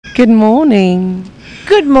Good morning.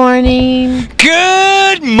 Good morning.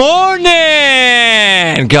 Good morning!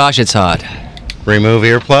 Gosh, it's hot. Remove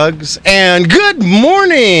earplugs, and good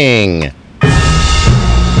morning!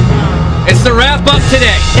 It's the wrap up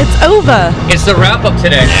today. It's over. It's the wrap up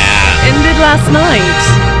today. Ended last night.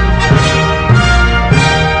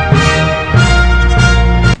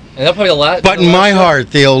 And that'll probably the last. But in my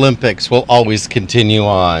heart, the Olympics will always continue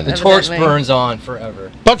on. the torch Evidently. burns on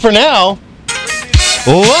forever. But for now,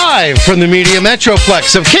 live from the Media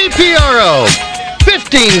Metroplex of KPRO,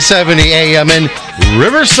 1570 AM in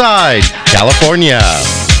Riverside, California.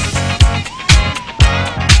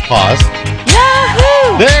 Pause.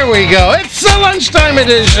 Yahoo! There we go. It's the lunchtime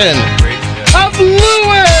edition of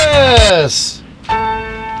Lewis.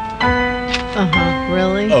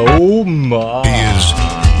 Really? Oh my. He is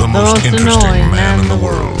the most interesting man in the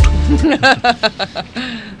world.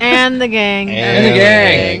 And the gang. And the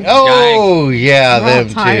gang. Oh, yeah, We're all them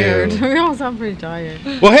tired. too. We all sound pretty tired.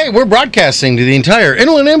 Well, hey, we're broadcasting to the entire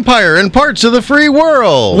Inland Empire and parts of the free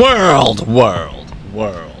world. World.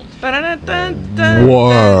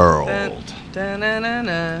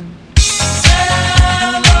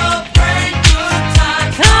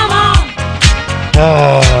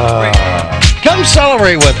 Come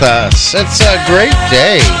celebrate with us. It's a great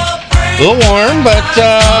day. A little warm, but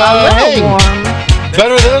A little hey, warm.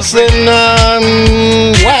 better this than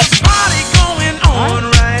wet.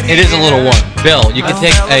 It is a little warm. Bill, you can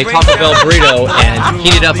take a Taco Bell burrito and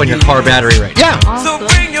heat it up on your car battery right now. Yeah, Awesome.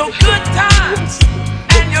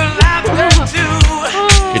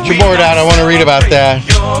 get your board out. I want to read about that.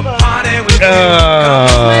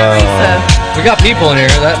 We got people in here,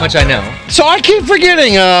 that much I know. So I keep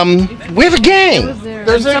forgetting. We have a gang. was there.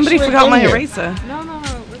 There's Somebody actually a forgot gang my here. eraser. No.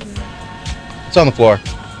 It's on the floor.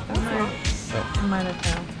 I might have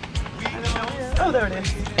found. Oh, there it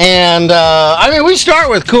is. And I mean, we start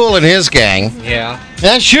with Cool and his gang. Yeah.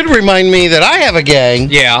 That should remind me that I have a gang,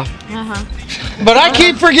 Yeah. but I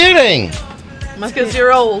keep forgetting. Because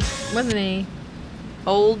you're old. Wasn't he?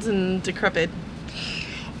 Old and decrepit.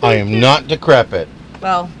 I am not decrepit.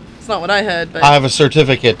 Well, it's not what I heard, but... I have a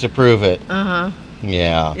certificate to prove it. Yeah.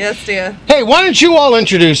 Yes, dear. Hey, why don't you all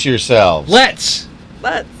introduce yourselves? Let's.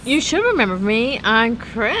 Let's... You should remember me. I'm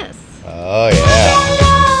Chris. Oh, yeah.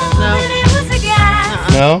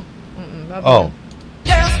 No? Oh.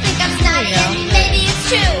 Girls think I'm snotty and maybe it's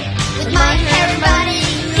true. With my hair and body,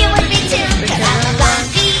 you would be too. 'Cause I'm a blonde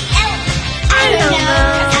BL. I don't know.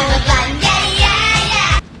 'Cause I'm a blonde,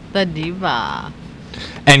 yeah. The diva.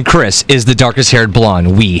 And Chris is the darkest haired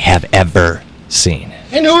blonde we have ever seen.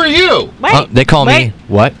 And who are you? They call me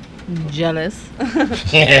what? Jealous.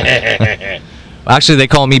 Actually, they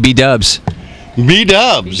call me B-Dubs.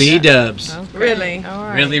 B-Dubs. B-Dubs. Really? All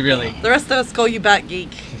right. Really, really. The rest of us call you Bat Geek.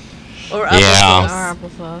 Or Yeah. Our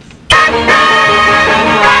applesauce. applesauce.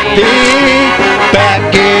 Big Bat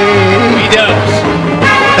Geek. B-Dubs.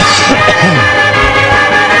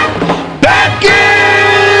 Bat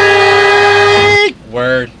Geek.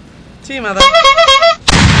 Word. To you, mother.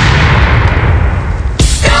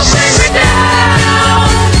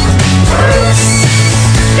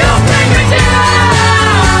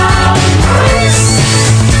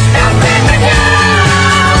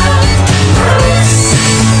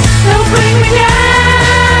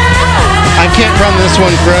 I can't run this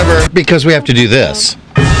one forever because we have to do this.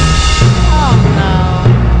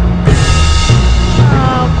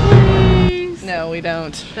 Oh, please. No, we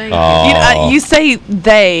don't. Thank Oh. You say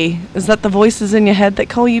they. Is that the voices in your head that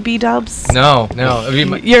call you B-Dubs? No. It'd be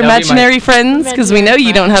my- Your that'd be imaginary friends? Because we know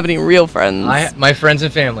you don't friends. have any real friends. my friends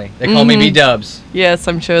and family. They call me B-Dubs. Yes,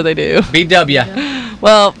 I'm sure they do. B-W.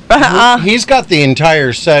 Well, He's got the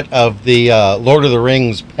entire set of the Lord of the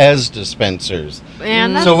Rings Pez dispensers. you.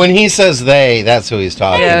 And that's So when he says they, that's who he's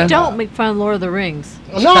talking Yeah. about. don't make fun of Lord of the Rings.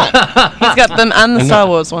 I'm not. he's got them and the I'm Star not.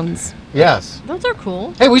 Wars ones. Yes. Those are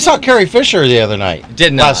cool. Hey, we saw Carrie Fisher the other night.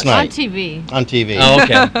 Did not. Last On night. TV. On TV. Oh,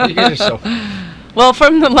 okay. You guys are so... Well,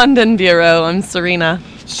 from the London Bureau, I'm Serena.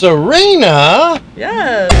 Serena.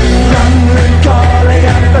 Yes. Calling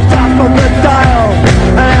at the top of the dial.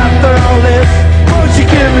 And after all this, won't you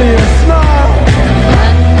give me a smile?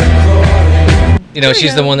 You know,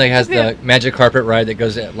 she's the one that has the magic carpet ride that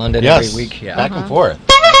goes to London Yes. every week. Yeah. Back and forth.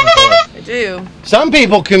 I do. Some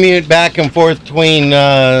people commute back and forth between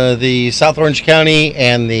the South Orange County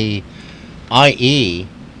and the IE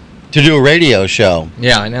to do a radio show.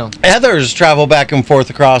 Yeah, I know. Others travel back and forth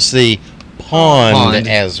across the pond, Pond.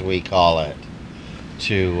 as we call it,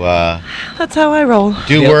 to That's how I roll.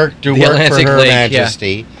 do The- work the for Atlantic Her Lake, yeah.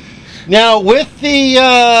 Majesty. Now, with the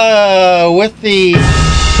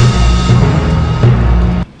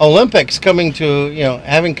Olympics coming to,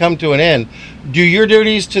 having come to an end, do your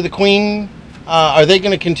duties to the Queen, are they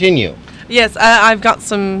going to continue? Yes, I've got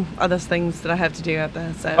some other things that I have to do out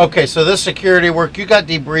there. So Okay, so this security work, you got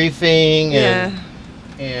debriefing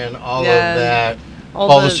and all of that,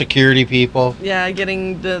 all the security people. Yeah,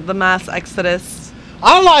 getting the mass exodus.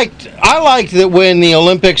 I liked that when the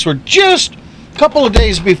Olympics were just a couple of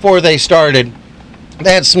days before they started,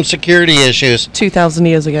 they had some security issues 2,000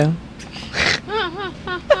 years ago.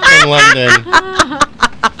 in London.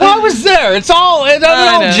 Well, I was there. It all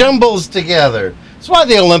know. jumbles together. That's why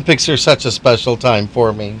the Olympics are such a special time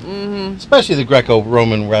for me, especially the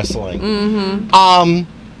Greco-Roman wrestling.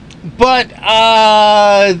 But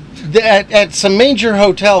at some major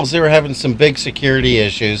hotels, they were having some big security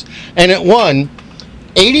issues. And at one,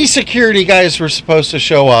 80 security guys were supposed to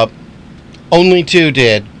show up. Only 2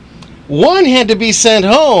 did. One had to be sent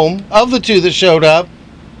home of the 2 that showed up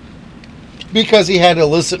because he had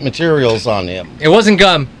illicit materials on him. It wasn't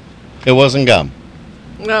gum. It wasn't gum.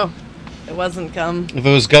 No, it wasn't gum. If it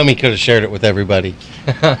was gum, he could have shared it with everybody.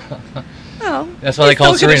 Oh, That's why they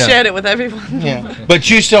call still could have Serena. shared it with everyone. Yeah. But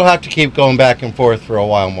you still have to keep going back and forth for a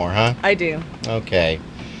while more, huh? I do. Okay.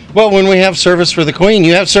 Well, when we have service for the Queen,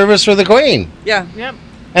 you have service for the Queen. Yeah. Yep.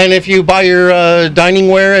 And if you buy your dining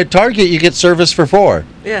ware at Target, you get service for 4.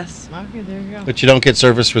 Yes. Okay, there you go. But you don't get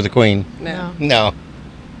service for the Queen. No. No.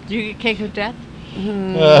 Do you get cake with death?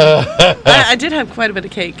 I did have quite a bit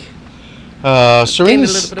of cake. Gained a Serena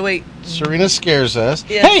little bit of weight. scares us.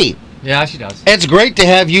 Yeah. Hey, Yeah, she does. it's great to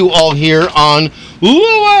have you all here on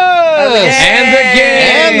Lewis And the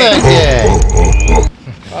game. and the game.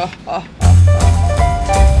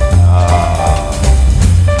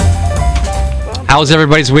 How was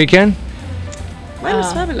everybody's weekend? Mine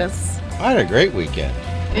was fabulous. I had a great weekend.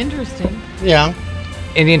 Interesting. Yeah,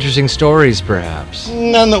 Any interesting stories, perhaps?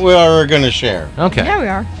 none that we are going to share. Okay. Yeah, we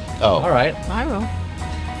are. Oh, All right. I will.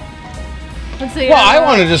 Let's see. Well, I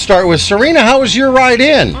wanted to start with Serena. How was your ride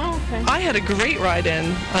in? Oh, okay. I had a great ride in.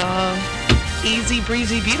 Easy,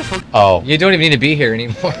 breezy, beautiful. Oh, You don't even need to be here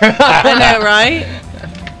anymore. I know, right?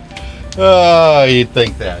 oh, you'd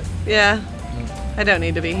think that. Yeah. I don't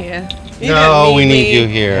need to be here. You No, don't we need me. you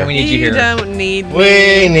here. We need you here. don't need me.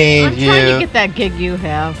 We need I'm you. trying to get that gig you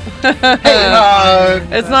have.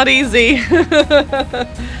 It's not easy.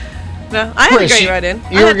 No, I had a Chris, great ride in.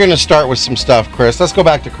 you were going to start with some stuff, Chris. Let's go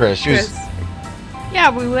back to Chris. She was- Chris.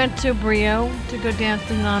 Yeah, we went to Brio to go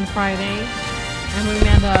dancing on Friday. And we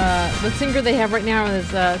met the singer they have right now is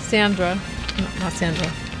Sandra. No, not Sandra.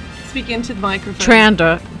 Speak into the microphone.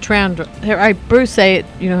 Trandra. Here, Bruce, say it.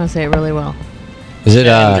 You know how to say it really well. Is it,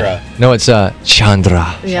 Chandra. No, it's,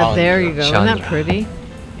 Chandra. Yeah, there you go. Isn't that Chandra. pretty?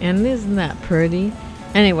 And isn't that pretty?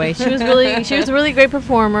 Anyway, she was a really great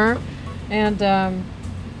performer. And,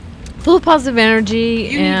 full of positive energy.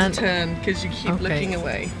 You and need to turn because you keep Okay. looking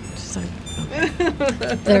away. Just like-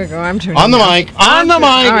 there we go. I'm turning. on the now. mic. On the mic.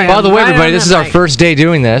 All right. By the way, Right everybody, on this the is our mic. first day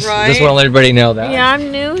doing this. Right. Just want to let everybody know that. Yeah,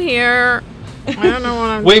 I'm new here. I don't know what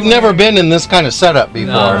I'm We've doing. never been in this kind of setup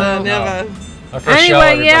before. No. Never. Our first show, Anyway,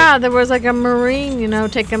 everybody. yeah, there was like a Marine,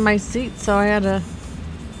 taking my seat, so I had to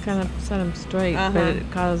kind of set him straight, but Uh-huh.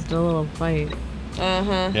 it caused a little fight.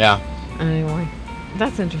 Uh-huh. Yeah. Anyway,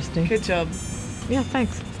 that's interesting. Good job. Yeah,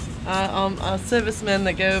 thanks. Servicemen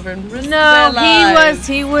that go over and risk No, their lives.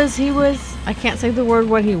 he was. I can't say the word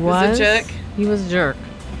what he Was was. a jerk? He was a jerk.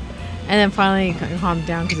 And then finally he calmed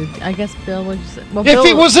down because I guess Bill would say. Well, If Bill,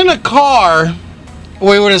 he was in a car,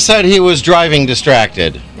 we would have said he was driving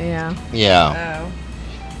distracted. Yeah, Yeah. Oh.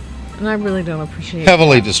 and I really don't appreciate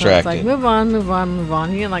Heavily that. So distracted. it's like, move on, move on, move on.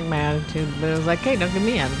 He didn't like my attitude, but it was like, hey, don't give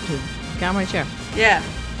me attitude. Get out of my chair. Yeah.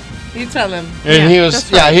 You tell him. And Yeah, he was,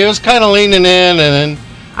 that's right. he was kind of leaning in, and then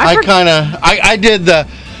I did the,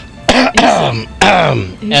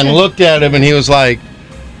 and looked at him, and he was like,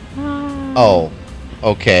 oh,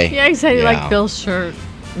 okay. Yeah, he said he Yeah. liked Bill's shirt.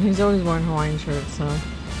 And he's always wearing Hawaiian shirts, so.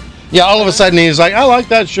 Yeah, all of a sudden he was like, I like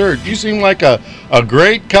that shirt. You seem like a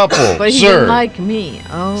great couple, But he sir. didn't like me.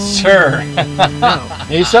 Oh, Sir. no.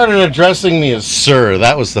 He started addressing me as sir.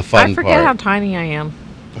 That was the fun I forget how part. tiny I am.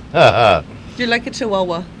 You're like a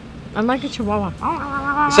chihuahua. I'm like a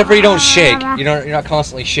chihuahua. Except for you don't shake. You're not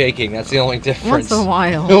constantly shaking. That's the only difference. Once in a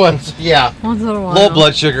while. Yeah. Once in a while. Low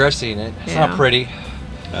blood sugar. I've seen it. It's Yeah. not pretty.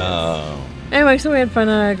 Oh. Anyway, so we had fun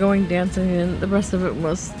going dancing, and the rest of it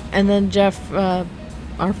was. And then Jeff,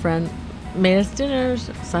 our friend, made us dinners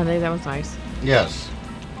Sunday. That was nice. Yes.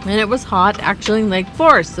 And it was hot, actually, in Lake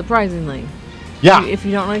Forest, surprisingly. Yeah. If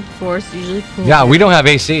you don't like Forest, usually cool. Yeah, we don't have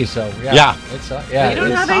AC, so Yeah. It's You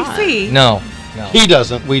don't it's- have hot. AC. No. He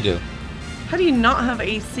doesn't. We do. How do you not have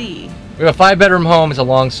AC? We have a 5-bedroom home. It's a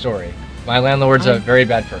long story. My landlord's a very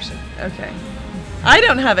bad person. Okay. I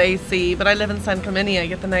don't have AC, but I live in San Clemente. I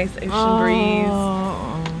get the nice ocean breeze.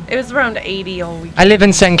 It was around 80 all weekend. I live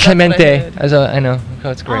in San That's what I Clemente. heard. I know. Oh,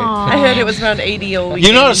 it's great. I heard it was around 80 all weekend.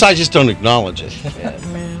 You notice I just don't acknowledge it.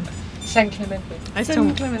 San Clemente.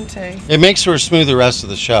 San Clemente. It makes for a smoother rest of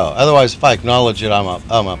the show. Otherwise, if I acknowledge it, I'm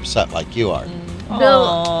upset like you are. Bill,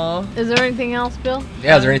 Aw. is there anything else, Bill?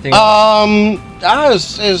 Yeah, is there anything?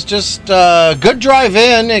 It's just good drive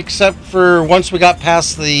in, except for once we got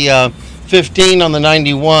past the 15 on the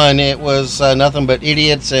 91, it was nothing but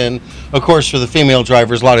idiots, and of course for the female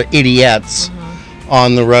drivers, a lot of idiots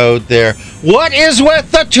on the road there. What is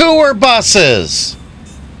with the tour buses?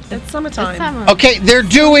 It's summertime. It's summer. Okay, they're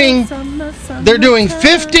doing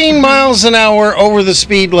 15 miles an hour over the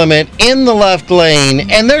speed limit in the left lane,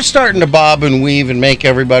 and they're starting to bob and weave and make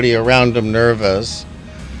everybody around them nervous.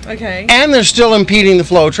 Okay. And they're still impeding the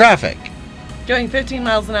flow of traffic. Going 15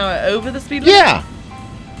 miles an hour over the speed limit? Yeah.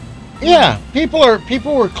 Yeah, people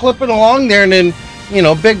were clipping along there, and then,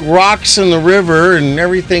 big rocks in the river, and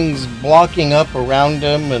everything's blocking up around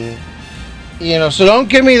them, and so don't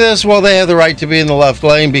give me this, well, they have the right to be in the left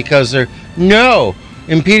lane because they're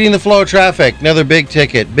impeding the flow of traffic. Another big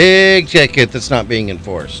ticket that's not being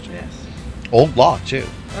enforced. Yes. Old law too.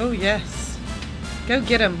 Oh, yes. Go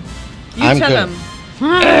get him. You I'm tell gonna- him.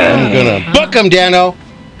 I'm gonna book them, Dano.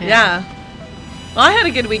 Yeah. Well, I had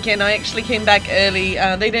a good weekend. I actually came back early.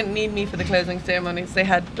 They didn't need me for the closing ceremonies. They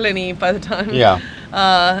had plenty by the time. Yeah.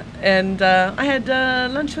 And I had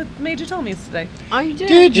lunch with Major Tom yesterday. Oh, you did?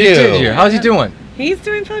 Did you? Did you? How's he doing? He's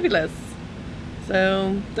doing fabulous.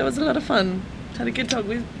 So that was a lot of fun. Had a good talk.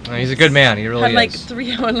 We Oh, he's a good man. He really had is. like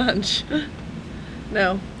 3-hour lunch.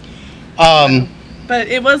 No. Um. But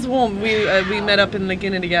it was warm. We met up in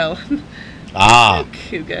Laguna Niguel.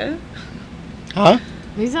 Cougar. Huh?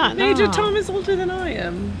 He's not. Major no. Tom is older than I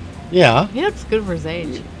am. Yeah. He looks good for his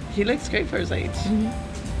age. He looks great for his age.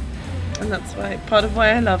 And that's part of why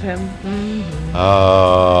I love him.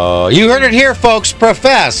 Oh, you heard it here, folks.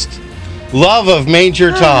 Professed love of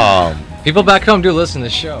Major Tom. People back home do listen to the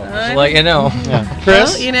show. Just to let you know. Yeah.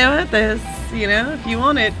 Chris. Well, you know what? If you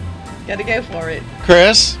want it, gotta go for it.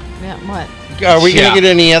 Chris. Yeah, what? Are we Yeah. gonna get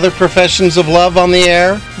any other professions of love on the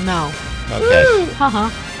air? No. Okay. Haha.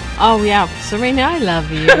 Oh, yeah. Serena, I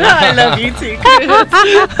love you. I love you too, Chris.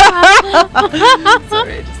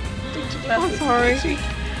 Sorry, I just dipped your glasses in sorry. my cheek.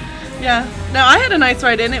 Yeah. No, I had a nice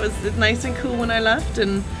ride in. It was nice and cool when I left,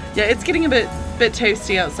 and yeah, it's getting a bit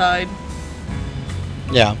toasty outside.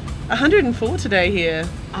 Yeah. 104 today here.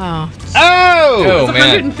 Oh, Oh. It was Oh, man.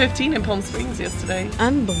 115 in Palm Springs yesterday.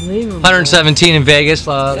 unbelievable. 117 in Vegas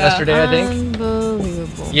yesterday, I think.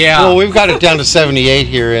 Unbelievable. Yeah. Well, we've got it down to 78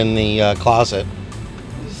 here in the closet.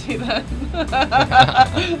 Did you see that?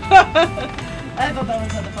 I thought that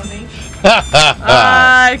was kind of funny.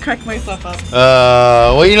 I cracked myself up.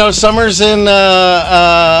 Well, summers in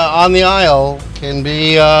on the Isle can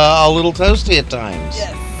be a little toasty at times.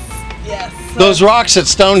 Yes. Yes. Those rocks at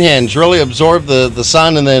Stonehenge really absorb the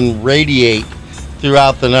sun and then radiate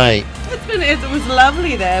throughout the night. It was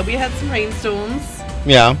lovely there. We had some rainstorms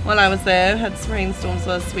Yeah. while I was there. Had some rainstorms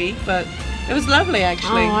last week, but it was lovely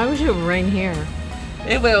actually. Oh, I wish it would rain here.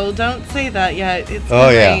 It will. Don't say that yet. It's Oh,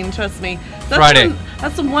 gonna yeah. rain. Trust me. That's Friday.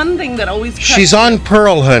 That's the one thing that always. She's on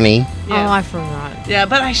Pearl, honey. Yeah. Oh, I forgot. Yeah,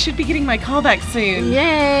 but I should be getting my car back soon.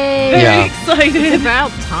 Yay! Very Yeah. excited. It's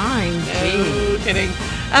about time. Gee. No kidding.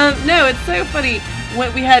 No, it's so funny.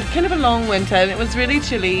 We had kind of a long winter, and it was really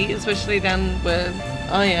chilly, especially down where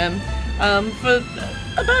I am. For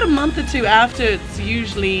about a month or two after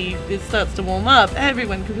it starts to warm up,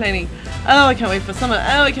 everyone complaining, oh, I can't wait for summer.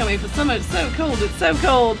 Oh, I can't wait for summer. It's so cold. It's so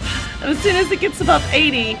cold. And as soon as it gets above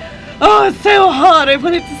 80, oh, it's so hot. I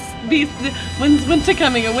want it to be, when's winter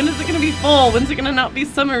coming? Or when is it going to be fall? When's it going to not be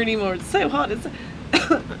summer anymore? It's so hot.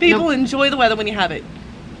 People enjoy the weather when you have it.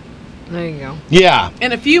 There you go. Yeah.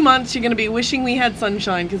 In a few months, you're going to be wishing we had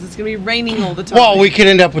sunshine because it's going to be raining all the time. Well, we could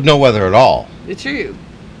end up with no weather at all. It's true.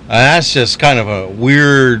 That's just kind of a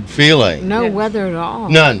weird feeling. No Yeah. weather at all.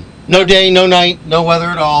 None. No day, no night, no weather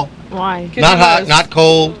at all. Why? Could Not be hot, worse. not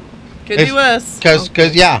cold. Could be It's- worse.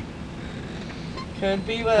 Cause yeah. Could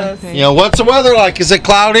be worse. Okay. What's the weather like? Is it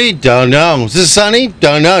cloudy? Don't know. Is it sunny?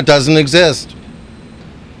 Don't know. It doesn't exist.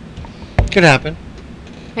 Could happen.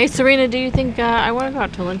 Hey, Serena, do you think I want to go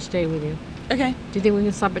out to lunch day with you? Okay. Do you think we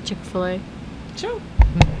can stop at Chick-fil-A? Sure.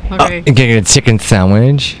 Okay. Can I get a chicken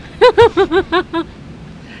sandwich?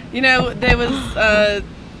 There was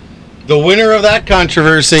The winner of that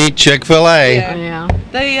controversy, Chick-fil-A. Yeah.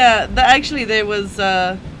 Yeah. there was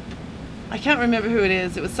I can't remember who it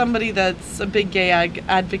is. It was somebody that's a big gay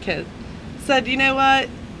advocate. Said, you know what?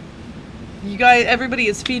 you guys, everybody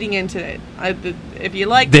is feeding into it. If you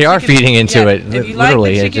like, They are chicken- feeding into it, If you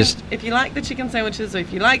literally, like it the chicken, just- if you like the chicken sandwiches, or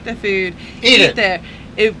if you like the food, Eat it. there.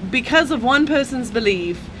 Because of one person's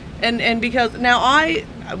belief, and because now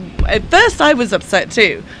at first I was upset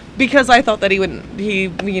too, because I thought that he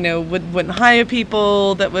wouldn't hire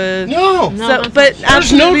people that were No. No, So, that's but not true. There's no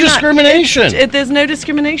absolutely not. discrimination. There's no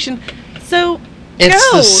discrimination. So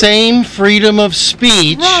It's go. the same freedom of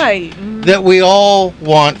speech Right. that we all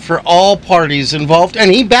want for all parties involved,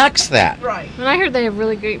 and he backs that. Right. And I heard they have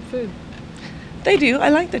really great food. They do. I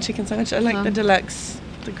like the chicken sandwich. I like the deluxe,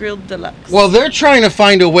 the grilled deluxe. Well, they're trying to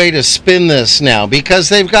find a way to spin this now because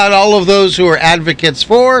they've got all of those who are advocates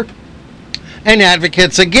for and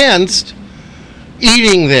advocates against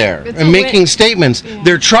eating there It's and a making win. statements. Yeah.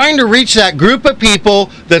 They're trying to reach that group of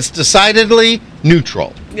people that's decidedly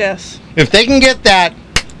neutral. yes. If they can get that,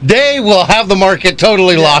 they will have the market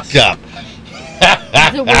totally locked up.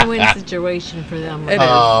 It's a win-win situation for them. It is.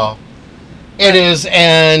 Oh, it is,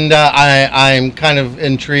 and I'm kind of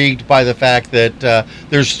intrigued by the fact that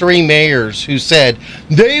there's 3 mayors who said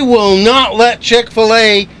they will not let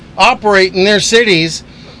Chick-fil-A operate in their cities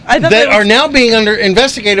I thought that was- are now being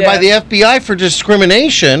investigated by the Yeah. FBI for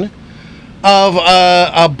discrimination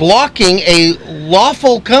of blocking a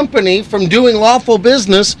lawful company from doing lawful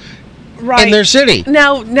business right. in their city.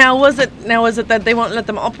 Now was it that they won't let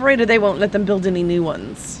them operate, or they won't let them build any new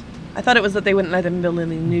ones? I thought it was that they wouldn't let them build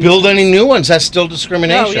any new. Build any new ones, that's still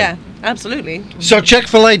discrimination. Oh yeah, absolutely. So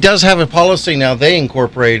Chick-fil-A does have a policy now. They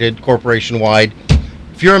incorporated corporation-wide.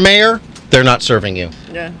 If you're a mayor, they're not serving you.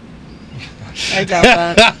 Yeah. I doubt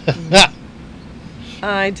that.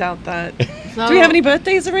 I doubt that. So- Do we have any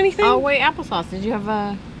birthdays or anything? Oh wait, applesauce. Did you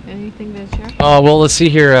have anything to share? Well, let's see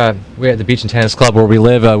here. We're at the Beach and Tennis Club where we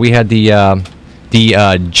live. We had the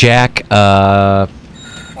Jack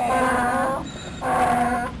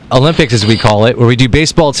Olympics, as we call it, where we do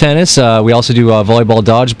baseball, tennis. We also do volleyball,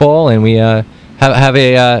 dodgeball, and we have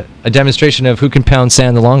a demonstration of who can pound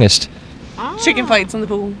sand the longest. Chicken fights in the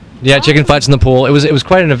pool. Yeah, chicken fights in the pool. It was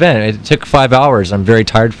quite an event. It took 5 hours. I'm very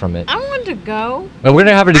tired from it. I want to go. But we're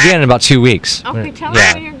gonna have it again in about 2 weeks. Okay, tell me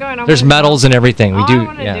Yeah. when you're going. I There's wanna medals go. and everything. We Oh, do. I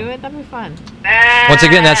want to Yeah. do it. That'd be fun. Once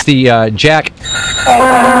again, that's the Jack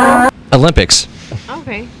Olympics.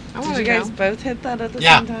 Okay, I want Did to you go. guys both hit that at the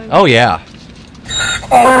Yeah. same time? Oh yeah.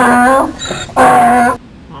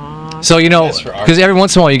 So Yes, for art. because every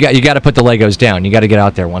once in a while you got to put the Legos down. You got to get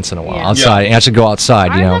out there once in a while, Yeah. outside, and actually go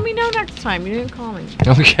outside. All You right, know. let me know next time. You didn't call me.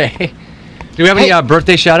 Okay. Do we have any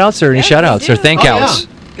birthday shout-outs or any Yes, shout-outs we or do. thank-outs?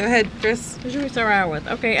 Go ahead, Chris. Who should we start out with?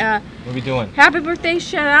 Okay, What are we doing? happy birthday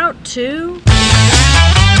shout out to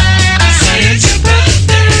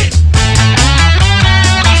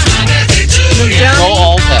Go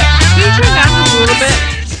all that. Can you turn down just a little bit?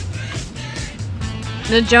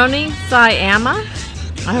 Najoni Sayama.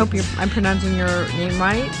 I hope I'm pronouncing your name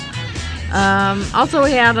right. Also,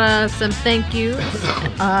 we had some thank yous.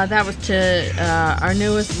 That was to our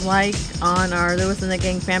newest like on our Lewis and the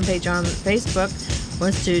Gang fan page on Facebook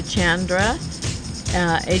was to Chandra,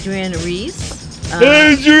 Adrian Reese.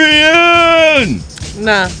 Adrian.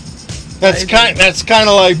 Nah. That's kind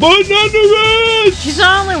of like putting on the rest. She's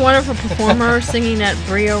not only a wonderful performer singing at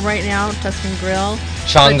Brio right now, Tuscan Grill.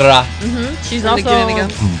 Chandra. She's Really also good in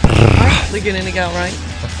Laguna Niguel, right?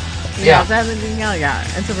 yeah, is that Laguna Niguel? Yeah,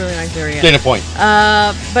 it's a really nice area. Data point.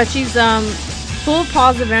 But she's full of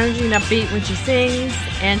positive energy and upbeat when she sings,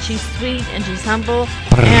 and she's sweet and she's humble.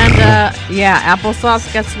 And yeah,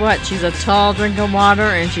 applesauce. Guess what? She's a tall drink of water,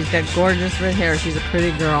 and she's got gorgeous red hair. She's a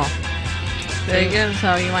pretty girl. There you go.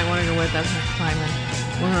 So you might want to go with us next time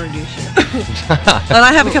and learn her to do shit. And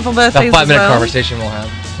I have a couple That birthdays 5 as minute well. conversation we'll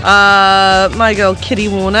have. My girl Kitty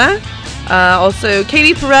Warner, also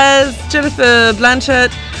Katie Perez, Jennifer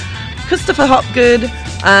Blanchett, Christopher Hopgood,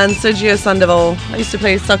 and Sergio Sandoval. I used to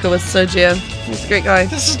play soccer with Sergio. He's a great guy.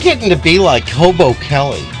 This is getting to be like Hobo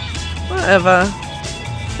Kelly. Whatever.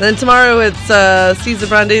 Then tomorrow it's Cesar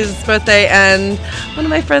Brandy's birthday, and one of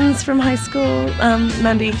my friends from high school,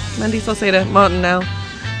 Mandy Salceda, Martin now,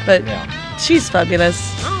 but she's fabulous.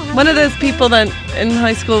 Oh, One of those people that in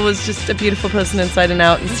high school was just a beautiful person inside and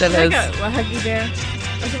out, and still is. A Huggy Bear.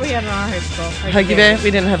 That's what we had in our high school. Huggy Bear? We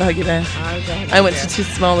didn't have a Huggy Bear. I was a Huggy I went Bear. to too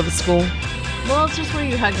small of a school. Well, it's just where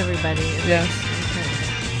you hug everybody. Yes.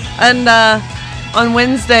 And on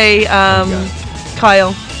Wednesday,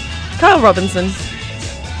 Kyle Robinson.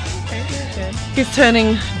 Okay, good. He's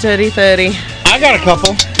turning dirty 30. I got a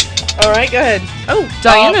couple. All right, go ahead. Oh,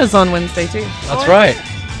 Diana's on Wednesday too. That's right.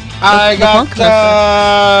 I The punk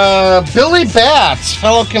got Billy Batts,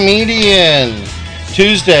 fellow comedian.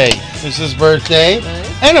 Tuesday is his birthday.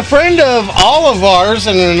 Nice. And a friend of all of ours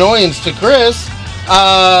and an annoyance to Chris,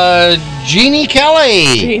 Jeannie Kelly.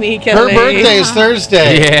 Jeannie Kelly. Her birthday is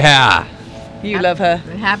Thursday. Yeah. You love her.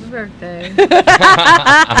 Happy birthday.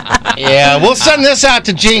 Yeah, we'll send this out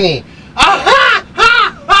to Jeannie.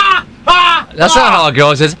 That's not how it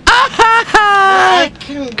goes. It's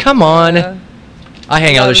come on. I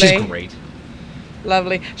hang out with her. She's Lovely. great.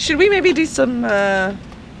 Lovely. Should we maybe do some, I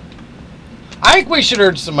think we should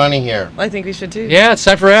earn some money here. I think we should too. Yeah, it's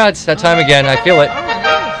time for ads. That time again. I feel it.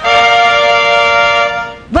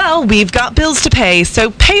 Well, we've got bills to pay,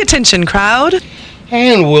 so pay attention, crowd.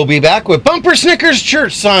 And we'll be back with bumper Snickers,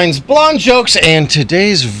 church signs, blonde jokes, and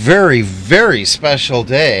today's very, very special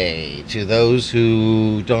day to those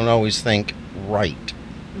who don't always think right.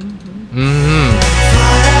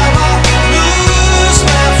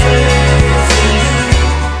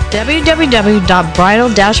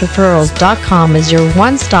 www.bridal-referrals.com is your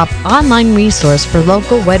one-stop online resource for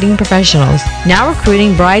local wedding professionals. Now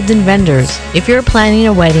recruiting brides and vendors. If you're planning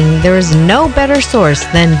a wedding, there is no better source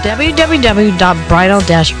than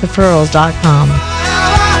www.bridal-referrals.com.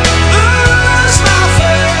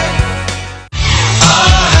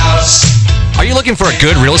 Are you looking for a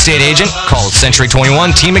good real estate agent? Call Century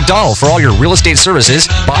 21 T. McDonald for all your real estate services,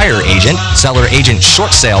 buyer agent, seller agent,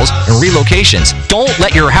 short sales, and relocations. Don't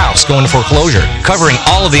let your house go into foreclosure. Covering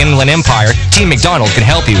all of the Inland Empire, T. McDonald can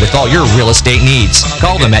help you with all your real estate needs.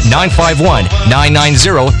 Call them at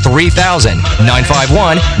 951-990-3000,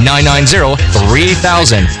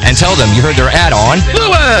 951-990-3000, and tell them you heard their ad on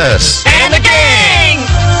Lewis! And the Gang!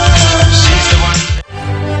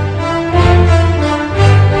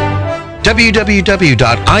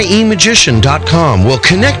 www.iemagician.com will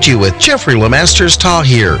connect you with Jeffrey Lemasters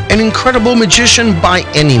Tahir, an incredible magician by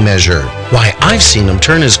any measure. Why, I've seen him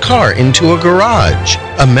turn his car into a garage.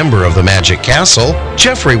 A member of the Magic Castle,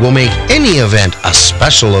 Jeffrey will make any event a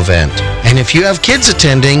special event. And if you have kids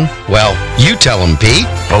attending, well, you tell them, Pete.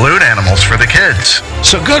 Balloon animals for the kids.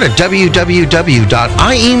 So go to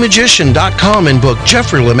www.iemagician.com and book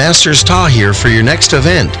Jeffrey Lemasters Tahir for your next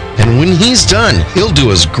event. And when he's done, he'll do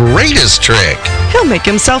his greatest trick. He'll make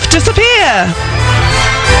himself disappear.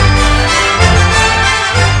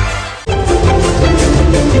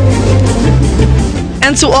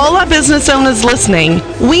 And to all our business owners listening,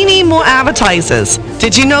 we need more advertisers.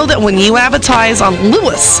 Did you know that when you advertise on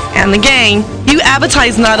Lewis and the Gang, you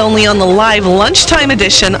advertise not only on the live lunchtime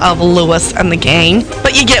edition of Lewis and the Gang,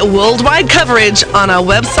 but you get worldwide coverage on our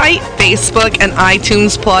website, Facebook, and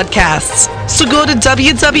iTunes podcasts. So go to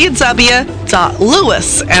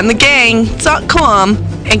www.lewisandthegang.com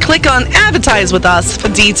and click on Advertise with Us for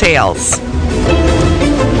details.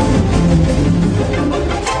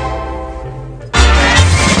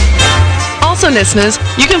 Also, listeners,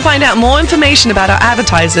 you can find out more information about our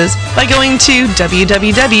advertisers by going to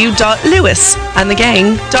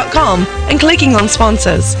www.lewisandthegang.com and clicking on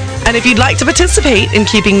sponsors. And if you'd like to participate in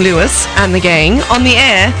keeping Lewis and the Gang on the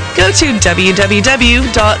air, go to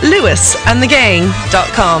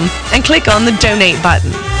www.lewisandthegang.com and click on the donate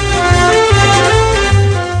button.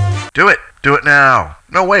 Do it. Do it now.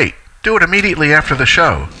 No, wait. Do it immediately after the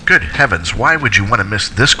show. Good heavens, why would you want to miss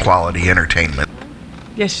this quality entertainment?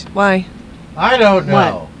 Yes, why? I don't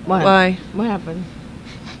know. What? Why? What happened?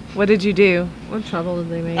 What did you do? What trouble did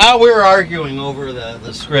they make? We were arguing over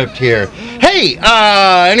the script here. Hey,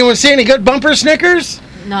 anyone see any good bumper Snickers?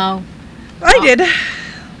 No. I did.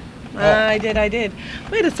 I did.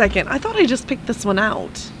 Wait a second. I thought I just picked this one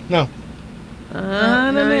out. No. I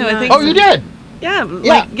don't know. you're I not. think Oh, you did? Yeah,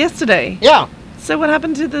 like yesterday. Yeah. So what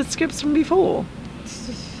happened to the scripts from before?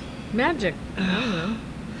 Magic. I don't know.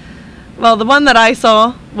 Well, the one that I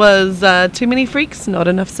saw was Too Many Freaks, Not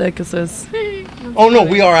Enough Circuses. Oh, no,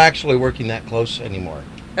 we are actually working that close anymore.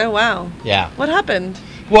 Oh, wow. Yeah. What happened?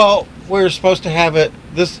 Well, we were supposed to have it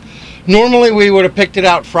this... Normally, we would have picked it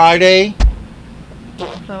out Friday,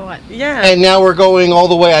 So what? Yeah. and now we're going all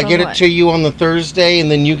the way. I So get it what? to you on the Thursday, and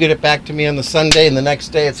then you get it back to me on the Sunday, and the next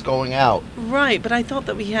day it's going out. Right, but I thought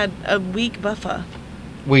that we had a week buffer.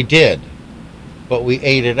 We did, but we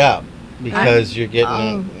ate it up because you're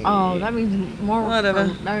getting... Oh, that means more. Whatever.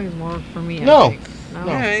 That means more for me. I No. think. No. All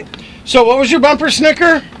right. So what was your bumper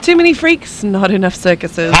Snicker? Too Many Freaks, Not Enough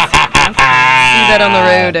Circuses. See that on the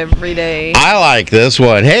road every day. I like this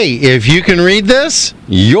one. Hey, if you can read this,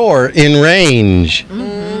 you're in range.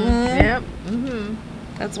 Yep.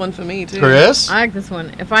 That's one for me, too. Chris? I like this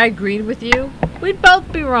one. If I agreed with you, we'd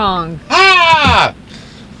both be wrong. Ah!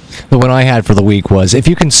 The one I had for the week was, if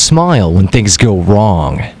you can smile when things go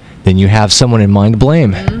wrong, then you have someone in mind to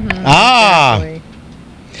blame. Ah! Exactly.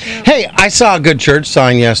 Hey, I saw a good church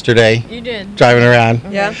sign yesterday. You did. Driving around.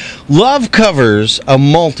 Yeah. Love covers a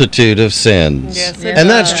multitude of sins. Yes, it and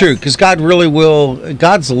that's does. true, because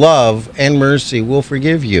God's love and mercy will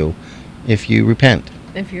forgive you if you repent.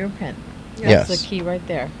 If you repent. Yes. That's the key right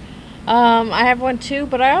there. I have one too,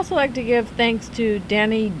 but I also like to give thanks to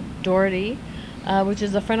Danny Doherty, which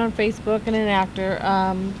is a friend on Facebook and an actor,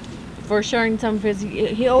 for sharing some of his.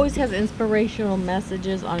 He always has inspirational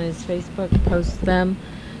messages on his Facebook, posts them.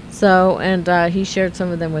 So, and he shared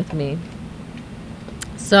some of them with me.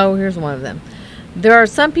 So here's one of them. There are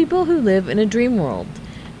some people who live in a dream world,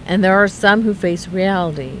 and there are some who face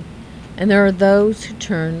reality, and there are those who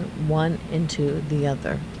turn one into the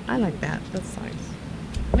other. I like that. That's nice.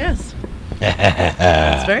 Yes.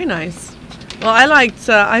 That's very nice. Well,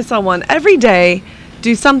 I saw one. Every day,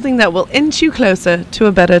 do something that will inch you closer to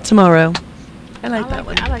a better tomorrow. I like that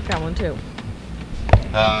one. I like that one too.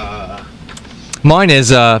 Mine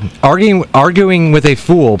is arguing with a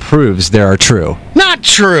fool proves there are true. Not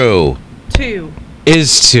true. 2.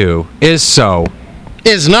 Is to. Is so.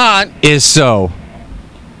 Is not. Is so.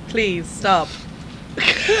 Please stop.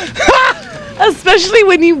 Especially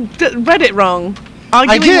when you read it wrong.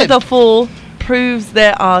 Arguing did. with a fool proves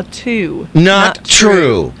there are 2. Not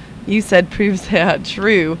true. You said proves there are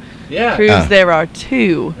true. Yeah. Proves there are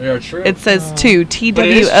 2. They are true. It says 2. T But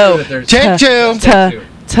it is W true O. that there's Take two.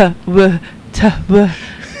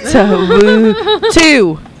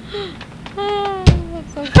 Two.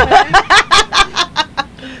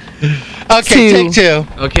 Okay, Two. take two.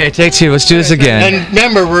 Okay, take 2. Let's do this again. And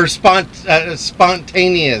remember, we're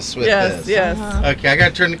spontaneous with Yes, this. yes. Okay, I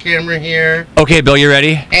gotta turn the camera here. Okay, Bill, you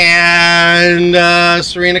ready? And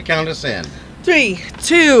Serena, count us in. 3,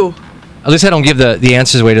 2. At least I don't give the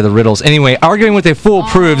answers away to the riddles. Anyway, arguing with a fool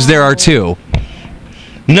proves there are 2.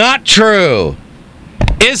 Not true.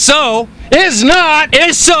 Is so. Is not.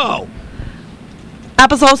 Is so.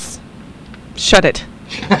 Applesauce. Shut it.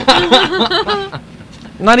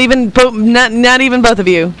 Not even both of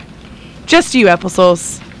you. Just you,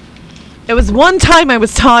 applesauce. It was one time I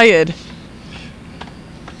was tired.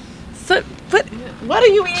 So, but what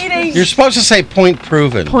are you eating? You're supposed to say point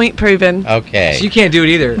proven. Point proven. Okay. So you can't do it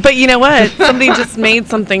either. But you know what? Somebody just made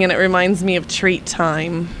something and it reminds me of treat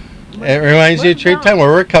time. It reminds you of treat time. Well,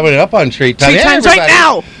 we're coming up on treat time. Treat Hey, time's right everybody.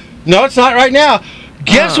 now. No, it's not right now.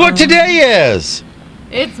 Guess what today is?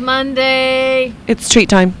 It's Monday. It's treat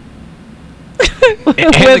time.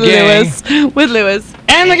 And the gang. With Lewis.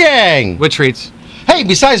 And the gang. What treats? Hey,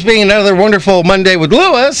 besides being another wonderful Monday with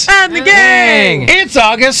Lewis, And the gang. it's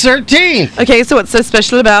August 13th. Okay, so what's so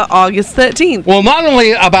special about August 13th? Well, not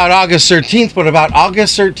only about August 13th, but about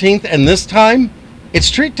August 13th, and this time,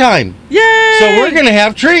 it's treat time. Yay! So we're going to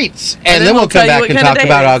have treats. And then then we'll we'll tell come you back what and kind of talk day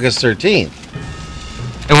about it is. August 13th.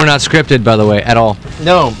 And we're not scripted, by the way, at all.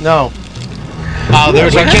 No. Oh,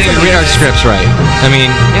 there's We our can't even read our scripts right. I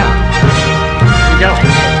mean, yeah.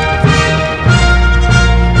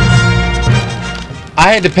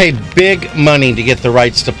 I had to pay big money to get the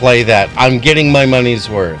rights to play that. I'm getting my money's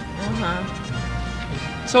worth.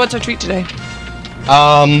 So what's our treat today?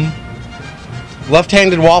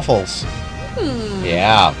 Left-handed waffles.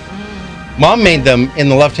 Yeah. Mom made them in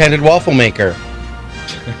the left-handed waffle maker.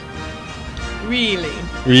 Really?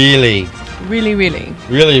 Really.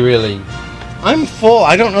 I'm full.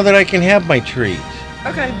 I don't know that I can have my treat.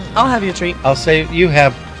 Okay, I'll have your treat. I'll say you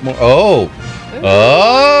have more. Oh.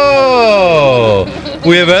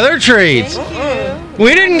 We have other treats.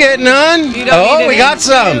 We didn't get none. You don't need We any. got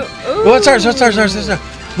some. What's ours? Ooh.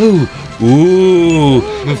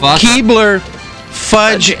 Mufasa. Keebler,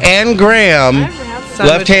 fudge, and graham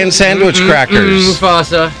left-hand sandwich crackers.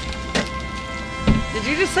 Mufasa. Did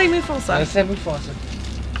you just say Mufasa? said Mufasa.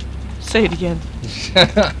 Say it again.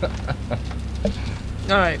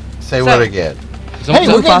 All right. Say what again? Hey, Hey,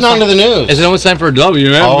 we're getting on to the news. Is it almost time for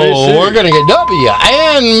WNBC? Oh, we're going to get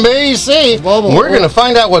WNBC. We're going to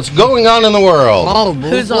find out what's going on in the world.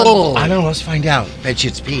 Who's on? I don't know. Let's find out. Bet you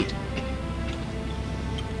it's Pete.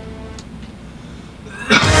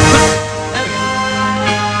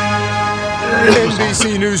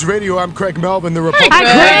 NBC News Radio, I'm Craig Melvin. The Republican Craig.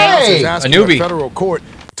 House is A asking newbie. a federal court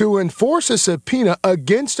to enforce a subpoena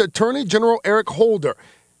against Attorney General Eric Holder.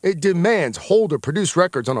 It demands Holder produce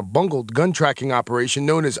records on a bungled gun tracking operation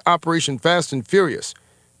known as Operation Fast and Furious.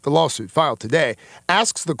 The lawsuit filed today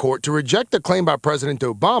asks the court to reject a claim by President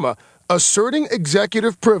Obama asserting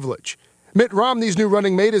executive privilege. Mitt Romney's new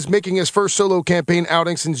running mate is making his first solo campaign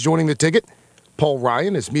outing since joining the ticket. Paul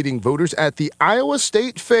Ryan is meeting voters at the Iowa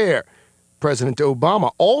State Fair. President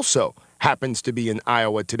Obama also happens to be in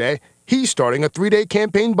Iowa today. He's starting a 3-day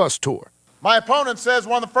campaign bus tour. My opponent says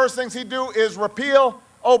one of the first things he'd do is repeal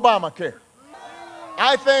Obamacare.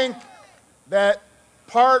 I think that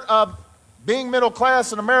part of being middle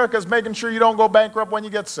class in America is making sure you don't go bankrupt when you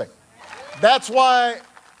get sick. That's why,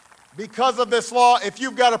 because of this law, if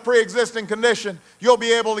you've got a pre-existing condition, you'll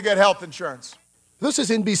be able to get health insurance. This is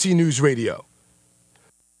NBC News Radio.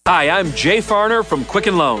 Hi, I'm Jay Farner from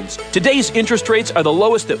Quicken Loans. Today's interest rates are the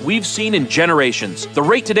lowest that we've seen in generations. The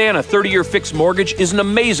rate today on a 30-year fixed mortgage is an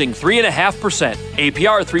amazing 3.5%.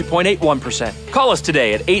 APR 3.81%. Call us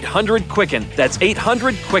today at 800-QUICKEN. That's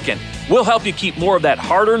 800-QUICKEN. We'll help you keep more of that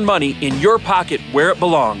hard-earned money in your pocket where it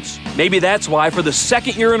belongs. Maybe that's why for the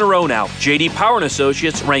second year in a row now, J.D. Power &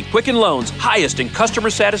 Associates ranked Quicken Loans highest in customer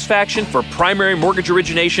satisfaction for primary mortgage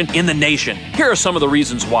origination in the nation. Here are some of the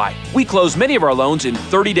reasons why. We close many of our loans in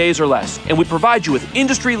 30 days or less, and we provide you with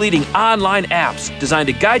industry-leading online apps designed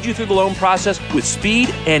to guide you through the loan process with speed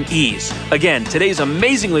and ease. Again, today's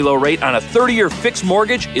amazingly low rate on a 30-year fixed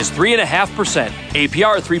mortgage is 3.5%.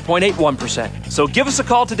 APR 3.81%. So give us a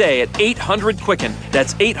call today at 800-QUICKEN.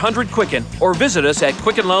 That's 800-QUICKEN, or visit us at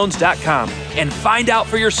QuickenLoans.com and find out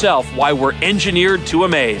for yourself why we're engineered to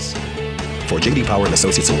amaze. For J.D. Power and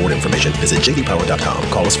Associates award information, visit jdpower.com.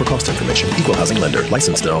 Call us for cost information. Equal housing lender.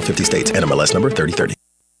 Licensed in all 50 states. NMLS number 3030.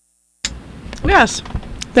 Yes.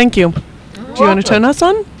 Thank you. Do you want to turn us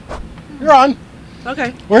on? You're on.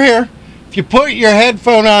 Okay. We're here. If you put your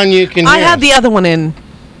headphone on, you can I hear had us. the other one in.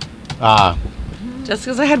 Ah. Just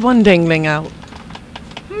because I had one dangling out.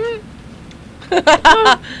 Wait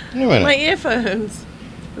a minute. My earphones.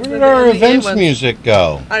 Where did our events music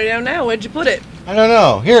go? I don't know. Where'd you put it? I don't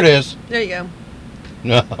know. Here it is. There you go.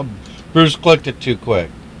 No, Bruce clicked it too quick.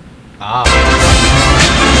 Ah.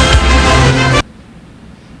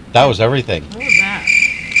 That was everything. What was that?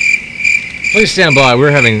 Please stand by.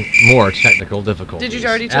 We're having more technical difficulties. Did you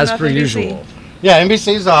already turn as off per NBC? usual? Yeah,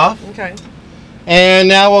 NBC's off. Okay. And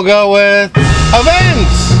now we'll go with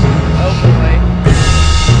events. Oh boy.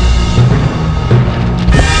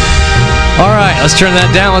 All right, let's turn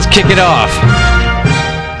that down. Let's kick it off.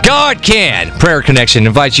 God Can Prayer Connection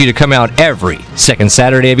invites you to come out every second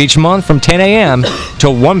Saturday of each month from 10 a.m. to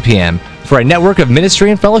 1 p.m. for a network of ministry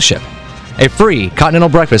and fellowship. A free continental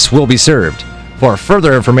breakfast will be served. For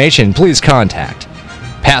further information, please contact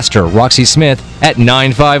Pastor Roxy Smith at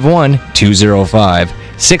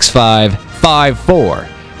 951-205-6554.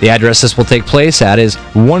 The address this will take place at is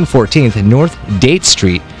 114th North Date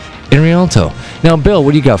Street in Rialto. Now, Bill,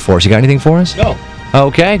 what do you got for us? You got anything for us? No.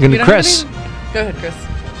 Okay, good You to don't Chris. have any? Go ahead, Chris.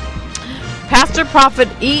 Pastor Prophet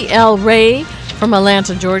E.L. Ray from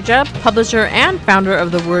Atlanta, Georgia, publisher and founder of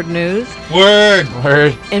the Word News, Word.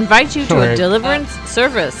 invites you to a Word. deliverance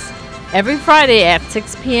service every Friday at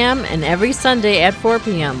 6 p.m. and every Sunday at 4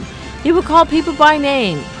 p.m. He will call people by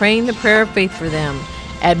name, praying the prayer of faith for them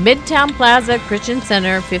at Midtown Plaza Christian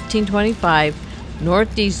Center, 1525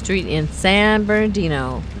 North D Street in San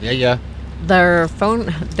Bernardino. Yeah. Their phone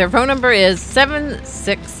number is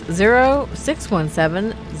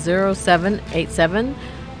 760-617-0787.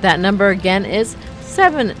 That number again is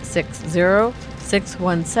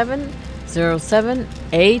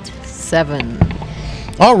 760-617-0787.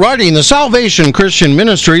 Alrighty, and the Salvation Christian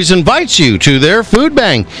Ministries invites you to their food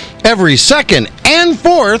bank every second and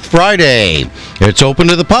fourth Friday. It's open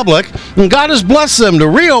to the public, and God has blessed them to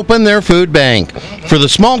reopen their food bank. For the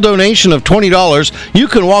small donation of $20, you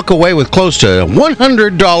can walk away with close to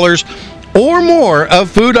 $100 or more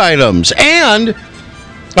of food items. And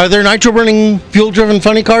are there nitro-burning, fuel-driven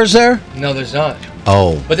funny cars there? No, there's not.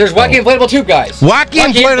 Oh. But there's Wacky Inflatable Tube Guys. Wacky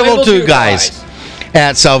Inflatable Tube Guys.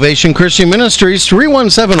 At Salvation Christian Ministries,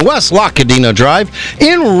 317 West La Cadena Drive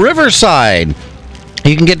in Riverside.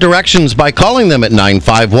 You can get directions by calling them at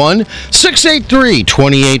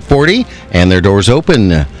 951-683-2840, and their doors open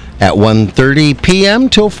at 1:30 p.m.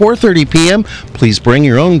 till 4:30 p.m. Please bring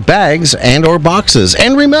your own bags and or boxes.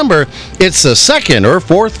 And remember, it's the second or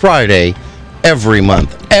fourth Friday every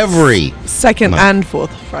month. Every Second month. and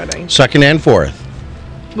fourth Friday. Second and fourth.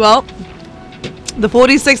 Well, the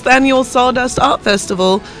 46th Annual Sawdust Art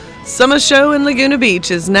Festival Summer Show in Laguna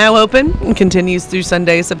Beach is now open and continues through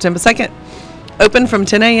Sunday, September 2nd. Open from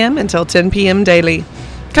 10 a.m. until 10 p.m. daily.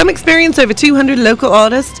 Come experience over 200 local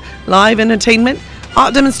artists, live entertainment,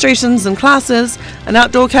 art demonstrations and classes, and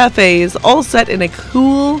outdoor cafes, all set in a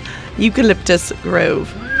cool eucalyptus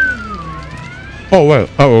grove. Oh, wait.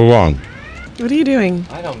 Oh, wrong. What are you doing?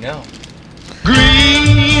 I don't know.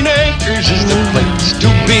 Green Acres is the place to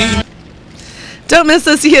be. Don't miss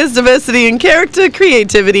this year's diversity in character,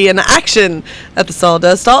 creativity, and action at the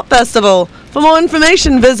Sawdust Art Festival. For more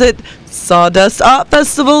information, visit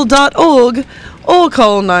sawdustartfestival.org or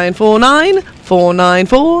call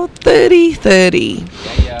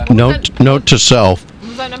 949-494-3030. Note to self.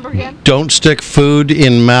 was that number again? Don't stick food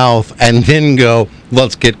in mouth and then go,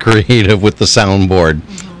 let's get creative with the soundboard.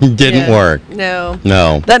 Didn't work. No.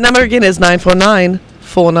 No. That number again is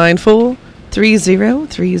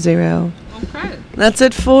 949-494-3030. Okay. That's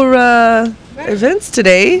it for events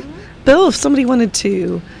today. Bill, if somebody wanted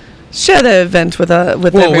to share their event with Well,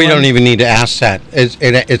 everyone. we don't even need to ask that.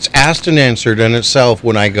 It's asked and answered in itself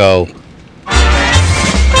when I go.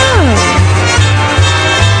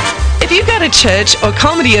 If you've got a church or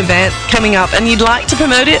comedy event coming up and you'd like to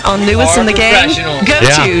promote it on Lewis and the Gang, go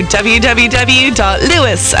to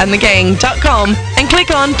www.lewisandthegang.com and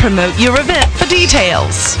click on Promote Your Event for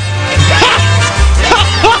details.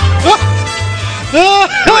 Do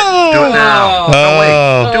it now. No,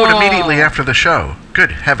 wait. Do it immediately after the show.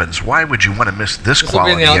 Good heavens, why would you want to miss this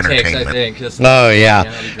quality entertainment? Oh, yeah.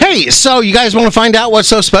 Hey, so you guys want to find out what's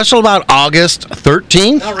so special about August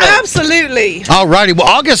 13th? Absolutely. All righty. Well,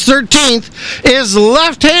 August 13th is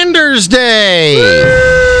Left-Handers Day.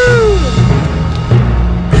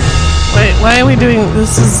 Wait, why are we doing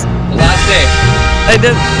this? Is the last day.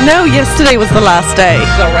 No, yesterday was the last day. This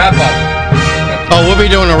is a wrap-up. Oh, we'll be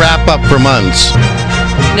doing a wrap-up for months.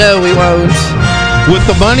 No, we won't. With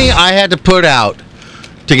the money I had to put out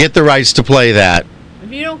to get the rights to play that,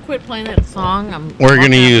 If you don't quit playing that song, we're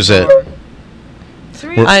going to use it.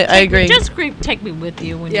 I agree. Just take me with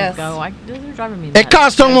you when Yes. you go. They're driving me nuts. It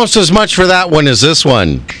cost almost as much for that one as this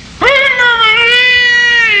one.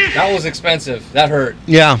 That was expensive. That hurt.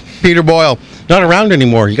 Yeah, Peter Boyle. Not around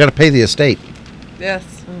anymore. You got to pay the estate. Yes.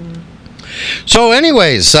 So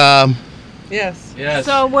anyways, Yes. Yes.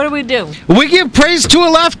 So what do? we give praise to a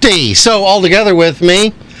lefty. So all together with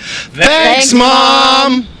me. Thanks,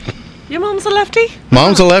 Mom. Your mom's a lefty?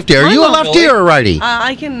 Mom's a lefty. Are My you a mom's lefty or a righty?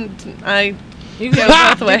 I You go go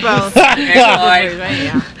both ways. both.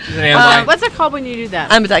 What's it called when you do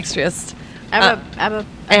that? Ambidextrous. Ambidextrous.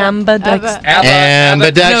 No, not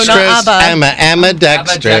ABBA.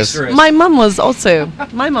 Ambidextrous. My mum was also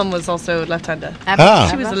left-hander. Ah.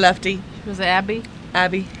 She was a lefty. Was it Abby?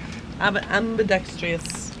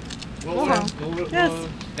 Ambidextrous. Yes.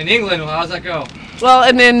 In England, how's that go? Well,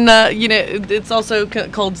 and then it's also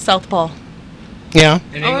called southpaw. Yeah.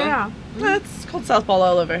 In England? yeah. It's called southpaw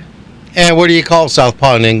all over. And what do you call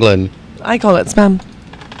southpaw in England? I call it spam.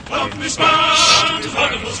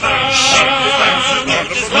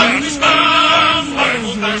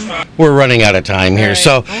 We're running out of time here.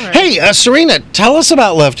 So, hey, Serena, tell us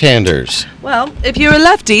about left-handers. Well, if you're a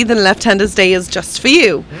lefty, then Left-Handers Day is just for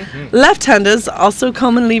you. Left-handers, also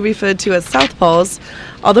commonly referred to as southpaws,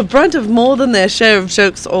 are the brunt of more than their share of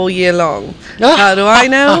jokes all year long. How do I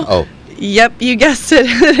know? Oh. Yep, you guessed it.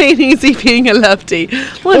 It ain't easy being a lefty.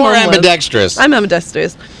 My Or mom was. ambidextrous. I'm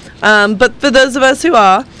ambidextrous. But for those of us who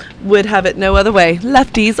would have it no other way.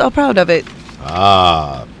 Lefties are proud of it.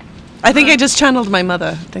 Ah. I think I just channeled my mother.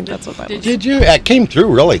 I think that's what that was. Did you? It came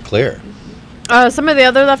through really clear. Some of the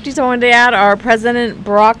other lefties I wanted to add are President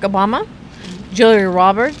Barack Obama, Julia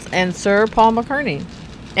Roberts, and Sir Paul McCartney,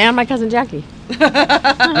 and my cousin Jackie.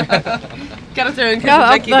 Gotta throw in cousin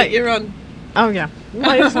Jackie that you're on. Oh yeah, well,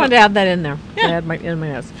 I just wanted to add that in there. Yeah. I had in my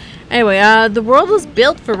notes. Anyway, the world was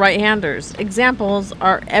built for right-handers. Examples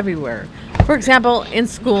are everywhere. For example, in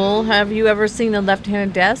school, have you ever seen a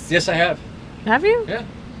left-handed desk? Yes, I have. Have you? Yeah.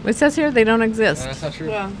 It says here they don't exist. That's not true.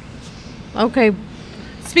 Yeah. Okay.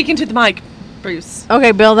 Speaking to the mic, Bruce.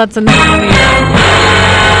 Okay, Bill, that's another one of your...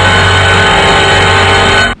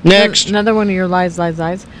 Next. Another one of your lies.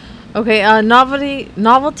 Okay,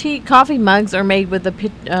 novelty coffee mugs are made with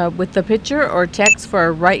the picture or text for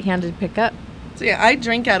a right-handed pickup. So yeah, I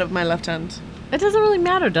drink out of my left hand. It doesn't really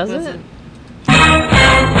matter, does it?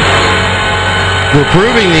 We're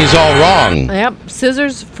proving these all wrong. Yep.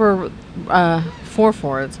 Scissors for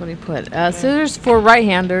that's what he put. Scissors for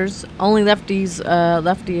right-handers. Only lefties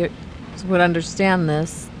would understand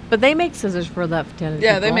this. But they make scissors for left-handed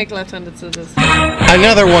Yeah, people. they make left-handed scissors.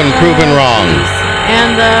 Another one proven wrong.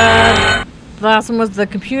 And the last one was the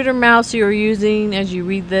computer mouse you're using as you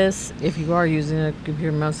read this. If you are using a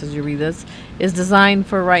computer mouse as you read this, is designed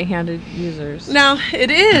for right-handed users. Now,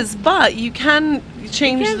 it is, but you can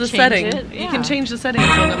change the setting. You can change the settings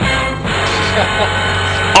on them.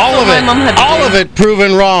 All of it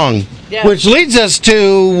proven wrong. Yeah. Which leads us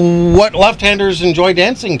to what left-handers enjoy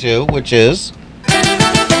dancing to, which is...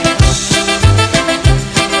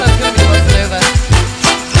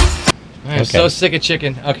 I'm so sick of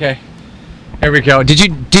chicken. Okay. Here we go.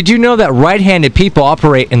 Did you know that right-handed people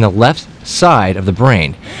operate in the left side of the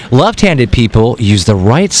brain? Left-handed people use the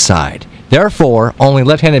right side. Therefore, only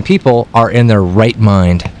left-handed people are in their right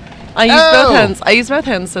mind. I use both hands. I use both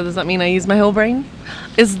hands, so does that mean I use my whole brain?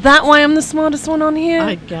 Is that why I'm the smartest one on here?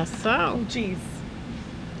 I guess so. Jeez.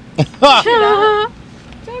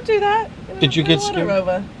 Don't do that. Did you get scared?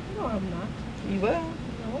 Over. No, I'm not. You will.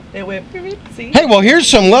 It went. See? Hey, well, here's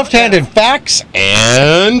some left-handed facts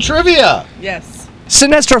and trivia. Yes.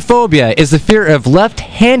 Sinestrophobia is the fear of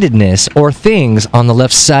left-handedness or things on the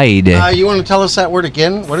left side. You want to tell us that word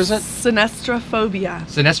again? What is it? Sinestrophobia.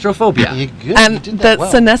 Sinestrophobia. And that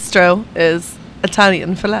sinestro is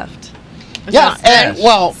Italian for left. Yeah, and,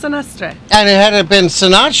 well, sinestre. And it had been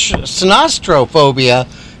sinestrophobia,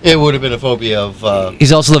 it would have been a phobia of...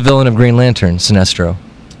 He's also the villain of Green Lantern, Sinestro.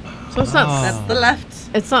 So it's not... That's the left.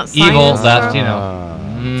 It's not evil, Sinestro? that's, you know...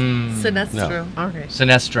 Sinestro. No. Okay.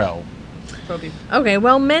 Sinestro. Okay,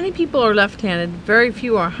 well, many people are left-handed. Very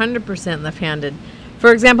few are 100% left-handed.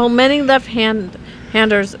 For example, many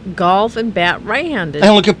left-handers golf and bat right-handed.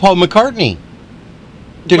 And look at Paul McCartney.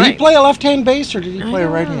 Did he Right. play a left-hand bass or did he play a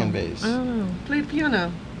don't right-hand know. bass? I don't know. Played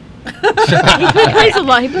piano. He plays a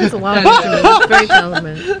lot. He plays a lot of instruments. He's very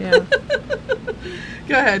talented. Yeah.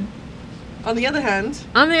 Go ahead. On the other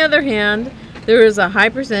hand, there is a high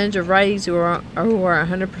percentage of righties who are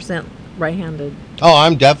 100% right-handed. Oh,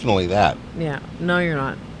 I'm definitely that. Yeah. No, you're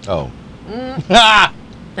not. Oh.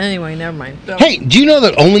 Anyway, never mind. Hey, do you know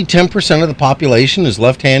that only 10% of the population is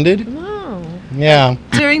left-handed? No. Yeah.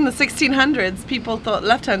 during the 1600s, people thought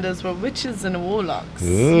left-handers were witches and warlocks.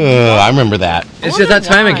 I remember that. It's just that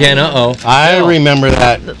time again. Uh-oh. I remember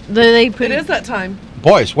that. It is that time.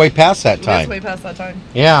 Boy, it's way past that time. It's way past that time.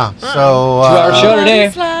 Yeah, so... 2-hour show today.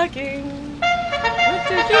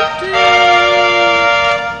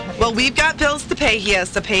 Well, we've got bills to pay here,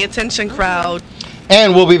 so pay attention, crowd.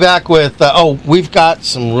 And we'll be back with, we've got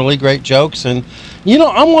some really great jokes. And, you know,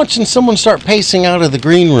 I'm watching someone start pacing out of the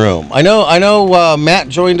green room. I know Matt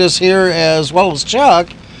joined us here as well as Chuck,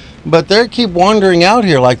 but they keep wandering out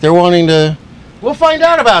here like they're wanting to... We'll find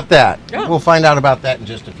out about that. Yeah. We'll find out about that in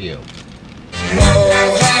just a few.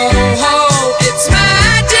 It's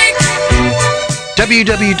magic.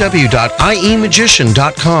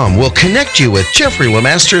 www.iemagician.com will connect you with Jeffrey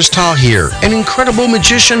Lemasters Tahir, an incredible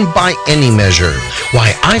magician by any measure.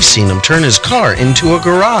 Why, I've seen him turn his car into a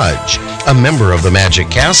garage. A member of the Magic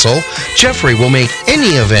Castle, Jeffrey will make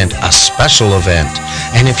any event a special event.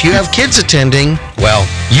 And if you have kids attending, well,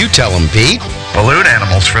 you tell them, Pete. Balloon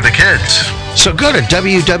animals for the kids. So go to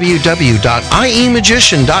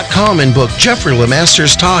www.iemagician.com and book Jeffrey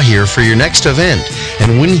Lemasters Tahir for your next event.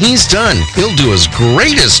 And when he's done, he'll do his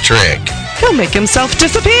greatest trick. He'll make himself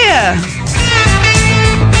disappear.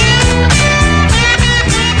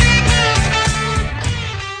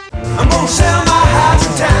 I'm gonna sell my house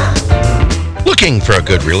in town. Looking for a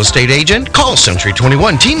good real estate agent? Call Century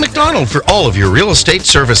 21 Team McDonald for all of your real estate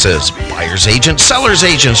services. Buyer's agent, seller's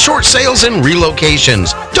agent, short sales, and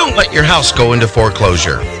relocations. Don't let your house go into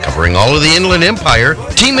foreclosure. Covering all of the Inland Empire,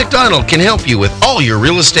 Team McDonald can help you with all your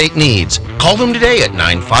real estate needs. Call them today at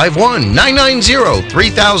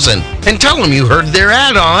 951-990-3000 and tell them you heard their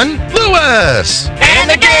ad on Lewis And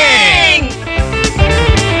the gang!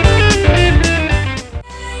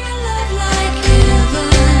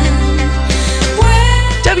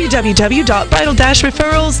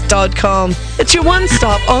 www.bridal-referrals.com. It's your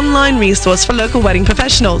one-stop online resource for local wedding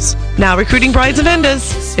professionals. Now recruiting brides and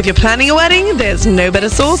vendors. If you're planning a wedding, there's no better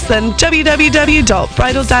source than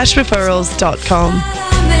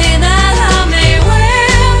www.bridal-referrals.com.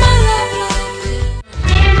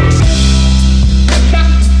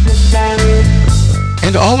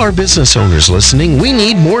 And all our business owners listening, we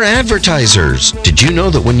need more advertisers. Did you know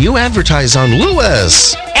that when you advertise on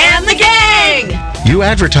Lewis And the gang! you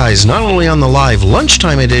advertise not only on the live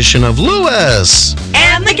lunchtime edition of Lewis,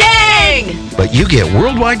 And the gang! but you get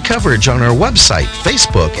worldwide coverage on our website,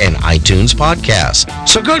 Facebook, and iTunes podcast.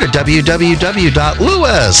 So go to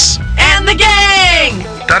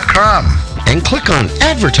www.lewis.com and click on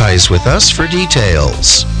Advertise with Us for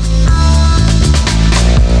details.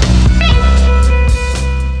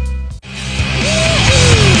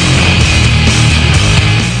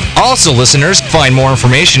 Also, listeners, find more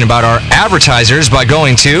information about our advertisers by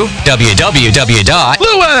going to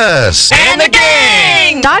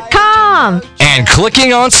Lewisandthegang.com and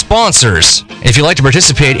clicking on sponsors. If you'd like to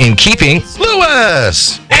participate in keeping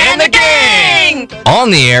Lewis And the gang!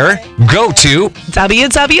 on the air, go to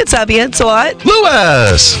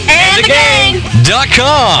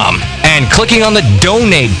www.lewisandthegang.com and clicking on the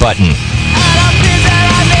donate button.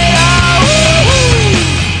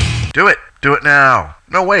 Do it. Do it now.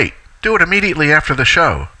 No, wait. Do it immediately after the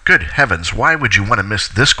show. Good heavens, why would you want to miss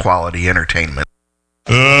this quality entertainment?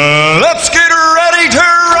 Let's get ready to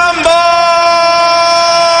rumble!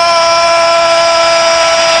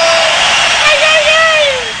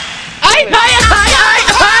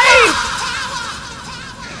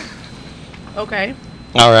 Okay.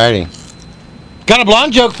 All righty. Got a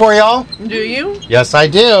blonde joke for y'all. Do you? Yes, I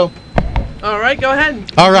do. All right, go ahead.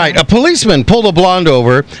 All right. A policeman pulled a blonde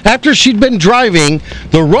over after she'd been driving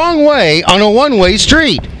the wrong way on a one-way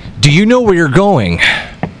street. Do you know where you're going?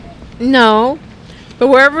 No. But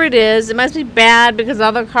wherever it is, it must be bad because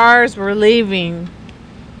other cars were leaving.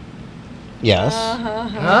 Yes.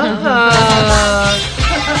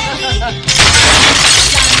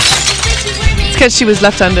 It's because she was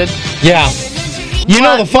left-handed. Yeah. You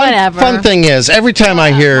know, the fun thing is, every time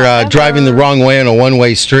I hear driving the wrong way on a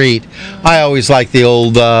one-way street, I always like the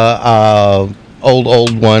old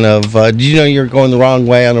one of, do you know you're going the wrong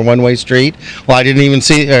way on a one-way street? Well, I didn't even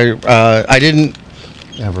see, never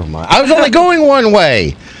mind. I was only going one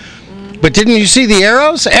way. But didn't you see the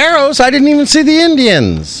arrows? Arrows? I didn't even see the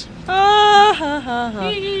Indians.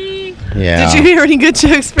 Yeah. Did you hear any good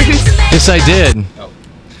jokes, Bruce? Yes, I did.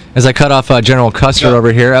 As I cut off General Custer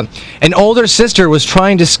over here, an older sister was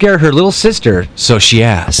trying to scare her little sister, so she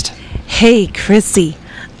asked, Hey, Chrissy,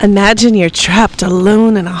 imagine you're trapped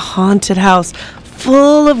alone in a haunted house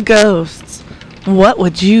full of ghosts. What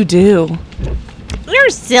would you do? You're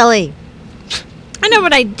silly. I know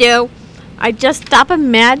what I'd do. I'd just stop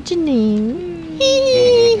imagining.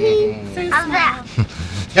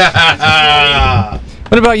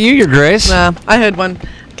 What about you, Your Grace? I heard one.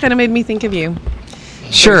 Kind of made me think of you.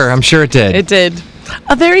 Sure, I'm sure it did. It did.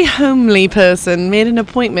 A very homely person made an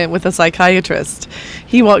appointment with a psychiatrist.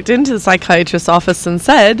 He walked into the psychiatrist's office and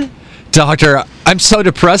said, Doctor, I'm so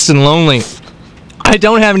depressed and lonely. I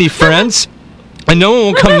don't have any friends, and no one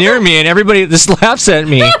will come near me, and everybody just laughs at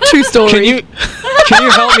me. True story. Can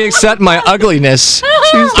you help me accept my ugliness?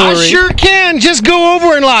 True story. I sure can. Just go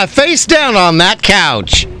over and lie face down on that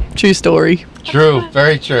couch. True story. True.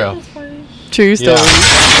 Very true. True story.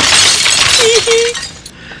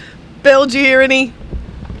 Bill, did you hear any?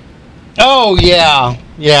 Oh, yeah.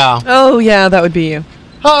 Yeah. Oh, yeah, that would be you.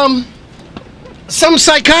 Some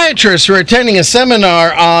psychiatrists were attending a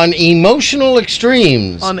seminar on emotional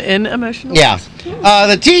extremes. On emotional? Yeah.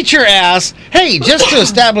 The teacher asked, hey, just to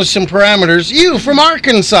establish some parameters, you from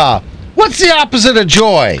Arkansas, what's the opposite of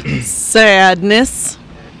joy? Sadness.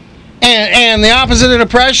 And the opposite of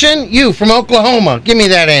depression? You from Oklahoma. Give me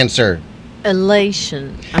that answer.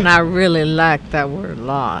 Elation. And I really like that word a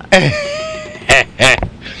lot.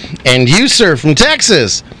 And you, sir, from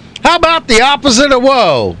Texas. How about the opposite of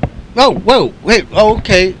woe? Oh, whoa, wait,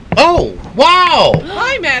 okay. Oh, wow.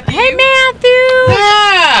 Hi, Matthew. Hey, Matthew.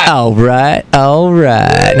 Yeah. All right.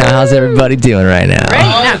 Now, how's everybody doing right now?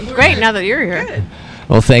 Great, now that you're here. Good.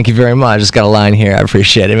 Well, thank you very much. Just got a line here. I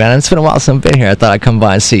appreciate it, man. It's been a while since I've been here. I thought I'd come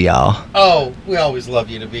by and see y'all. Oh, we always love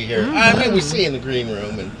you to be here. I mean, we see you in the green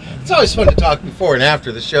room, and it's always fun to talk before and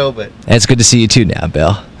after the show, but... And it's good to see you, too, now, Bill.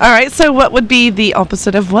 All right, so what would be the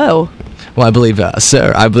opposite of woe? Well, I believe,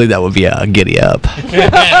 sir, that would be giddy up.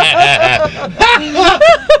 Good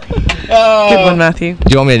one, Matthew. Do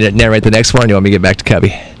you want me to narrate the next one, or do you want me to get back to Cubby?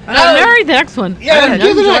 Narrate the next one. Yeah,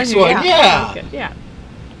 do the next one, yeah. Yeah.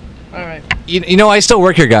 All right. You know, I still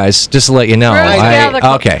work here, guys, just to let you know. Bruce,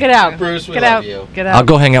 Okay. Get out. Bruce, we Get love out. you. Get out. I'll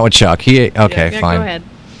go hang out with Chuck. Okay, Yeah, fine. go ahead.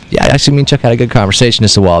 Yeah, actually, me and Chuck had a good conversation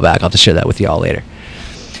just a while back. I'll have to share that with you all later.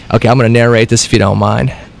 Okay, I'm going to narrate this if you don't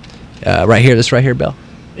mind. Right here, Bill.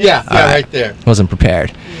 Yeah, right there. Wasn't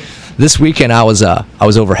prepared. This weekend I was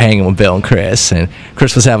over hanging with Bill and Chris, and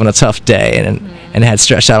Chris was having a tough day and had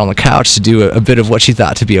stretched out on the couch to do a bit of what she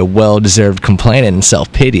thought to be a well-deserved complaining and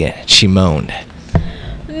self-pity. She moaned.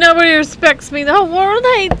 Nobody respects me. The whole world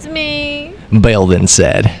hates me. Bill then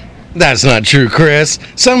said, That's not true, Chris.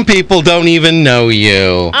 Some people don't even know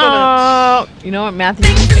you. Oh, you know what, Matthew?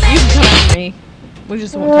 You can come with me. We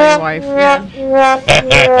just won't tell your wife. Yeah.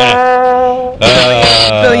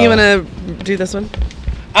 Bill, you want to do this one?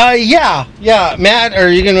 Yeah. Matt, are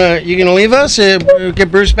you gonna leave us? Get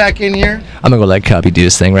Bruce back in here. I'm gonna go let Cubby do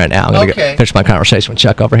this thing right now. I'm gonna go finish my conversation with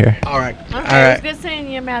Chuck over here. All right. Okay, all right. It's good seeing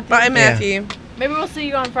you, Matthew. Bye, Matthew. Maybe we'll see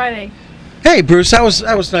you on Friday. Hey, Bruce, that was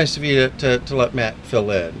nice of you to let Matt fill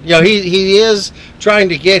in. You know, he is trying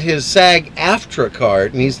to get his SAG-AFTRA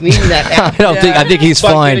card, and he's needing that. I think he's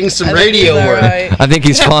fine. Getting some radio work. Right. I think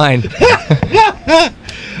he's fine.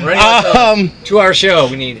 2-hour show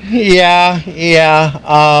we need. Yeah.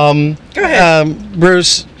 Go ahead.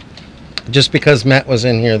 Bruce, just because Matt was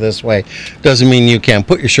in here this way doesn't mean you can't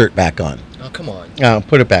put your shirt back on. Oh, come on.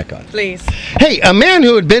 Put it back on. Please. Hey, a man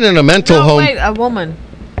who had been in a mental home... Wait, a woman.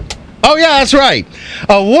 Oh, yeah, that's right.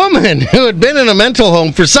 A woman who had been in a mental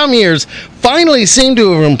home for some years finally seemed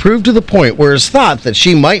to have improved to the point where it's thought that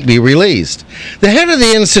she might be released. The head of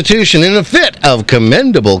the institution, in a fit of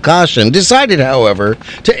commendable caution, decided, however,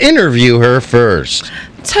 to interview her first.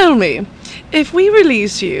 Tell me, If we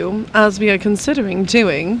release you, as we are considering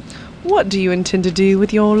doing, what do you intend to do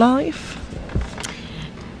with your life?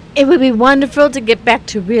 It would be wonderful to get back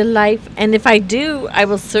to real life, and if I do, I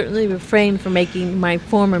will certainly refrain from making my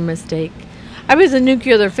former mistake. I was a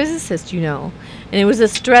nuclear physicist, you know, and it was the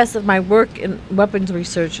stress of my work in weapons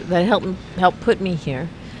research that helped put me here.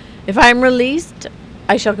 If I am released,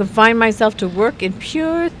 I shall confine myself to work in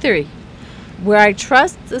pure theory, where I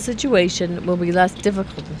trust the situation will be less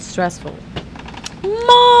difficult and stressful.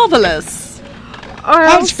 Marvelous!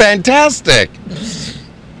 That's fantastic.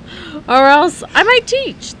 Or else I might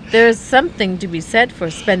teach. There is something to be said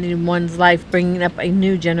for spending one's life bringing up a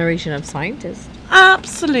new generation of scientists.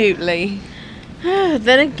 Absolutely.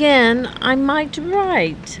 Then again, I might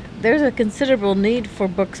write. There's a considerable need for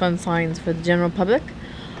books on science for the general public.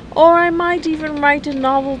 Or I might even write a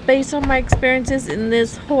novel based on my experiences in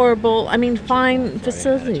this fine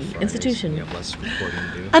institution.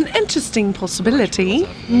 An interesting possibility.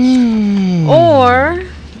 Or,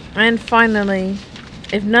 and finally,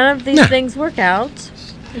 if none of these things work out,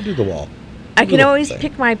 We'll do the wall. I can always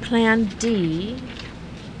pick my plan D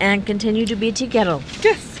and continue to be together.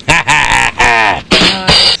 Yes.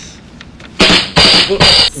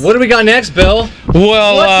 What do we got next, Bill?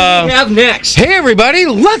 Well, what do we have next? Hey, everybody,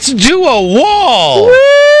 let's do a wall. Woo!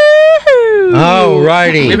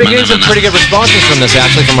 Alrighty. We've been getting some pretty good responses from this,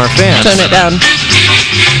 actually, from our fans. Turn it down.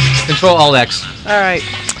 Control Alt X. All right.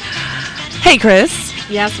 Hey, Chris.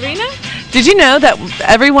 Yeah, Serena? Did you know that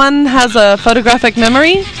everyone has a photographic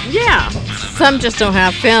memory? Yeah. Some just don't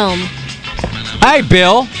have film. Hi,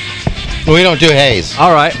 Bill. We don't do haze.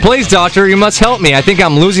 All right. Please, doctor, you must help me. I think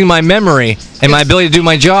I'm losing my memory and my ability to do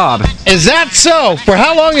my job. Is that so? For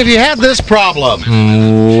how long have you had this problem?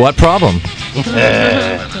 What problem?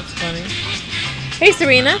 That's funny. Hey,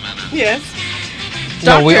 Serena. Yes.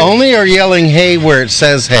 No, we only are yelling hey where it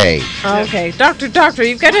says hey. Okay. Doctor,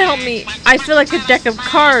 you've got to help me. I feel like a deck of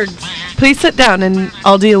cards. Please sit down and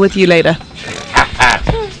I'll deal with you later.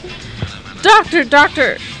 Doctor,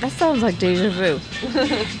 that sounds like deja vu.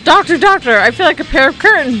 Doctor, I feel like a pair of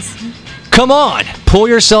curtains. Come on, pull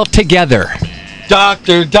yourself together.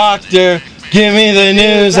 Doctor, give me the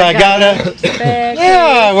news. I gotta.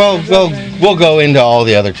 Yeah, we'll go into all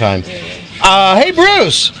the other time. Hey,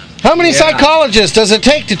 Bruce, how many psychologists does it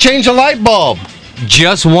take to change a light bulb?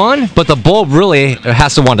 Just one, but the bulb really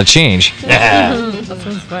has to want to change. That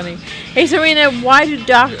sounds funny. Hey, Serena, why do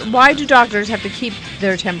doctors have to keep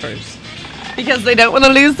their tempers? Because they don't want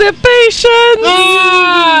to lose their patience.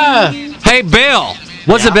 Hey, Bill,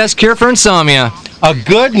 what's the best cure for insomnia? A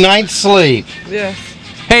good night's sleep. Yes.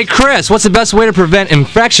 Hey, Chris, what's the best way to prevent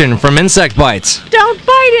infection from insect bites? Don't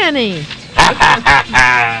bite any.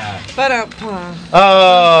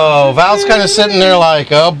 Oh, Val's kind of sitting there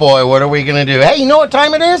like, oh boy, what are we going to do? Hey, you know what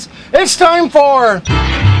time it is? It's time for...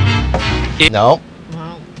 No.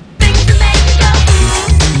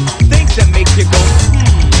 Things that make you go.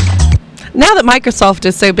 Now that Microsoft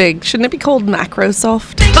is so big, shouldn't it be called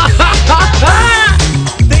Macrosoft? Things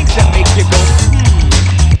that make you go.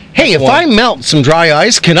 Hey, if I melt some dry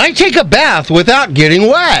ice, can I take a bath without getting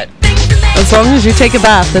wet? As long as you take a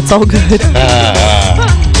bath, that's all good.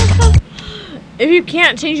 If you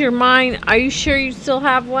can't change your mind, are you sure you still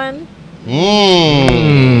have one?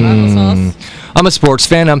 I'm a sports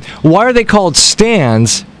fan. Why are they called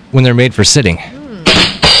stands when they're made for sitting?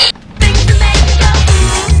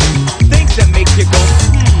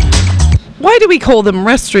 Why do we call them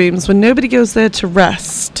restrooms when nobody goes there to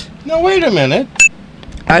rest? No, wait a minute.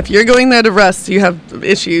 If you're going there to rest, you have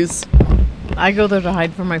issues. I go there to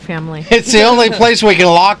hide from my family. It's the only place we can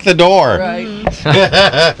lock the door.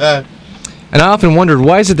 Right. And I often wondered,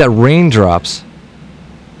 why is it that rain drops,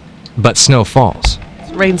 but snow falls?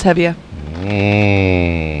 Rain's heavier.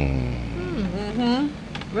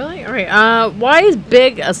 Really? All right. Why is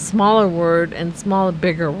big a smaller word and small a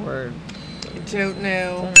bigger word? I don't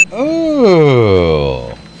know.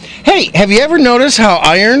 Ooh. Hey, have you ever noticed how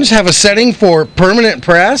irons have a setting for permanent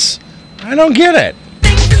press? I don't get it.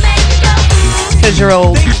 Because you're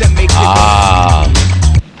old. Ah.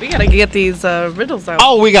 We gotta get these riddles out.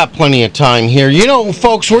 Oh, we got plenty of time here. You know,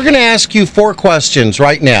 folks, we're going to ask you 4 questions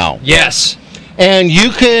right now. Yes. And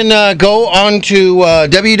you can go on to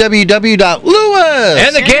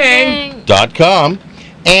www.lewisandthegang.com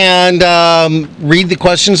and read the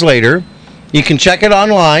questions later. You can check it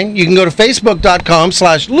online. You can go to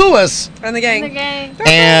facebook.com/Lewis. And the gang.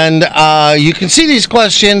 And you can see these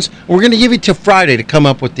questions. We're going to give you till Friday to come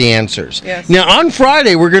up with the answers. Yes. Now, on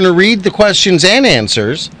Friday, we're going to read the questions and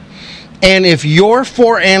answers. And if your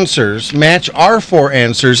 4 answers match our 4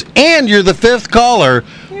 answers and you're the 5th caller,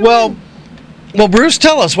 well, Well, Bruce,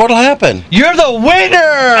 tell us what'll happen. You're the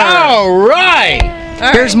winner! All right.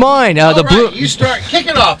 Here's mine. The blue. You start. Kick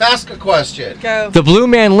it off. Ask a question. Go. The blue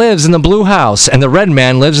man lives in the blue house, and the red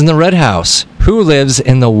man lives in the red house. Who lives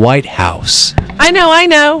in the White House? I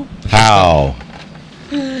know. How?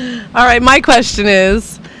 All right, my question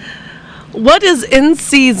is, what is in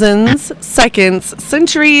seasons, seconds,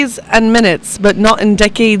 centuries, and minutes, but not in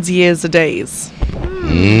decades, years, or days? That's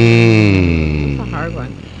a hard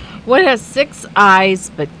one. What has 6 eyes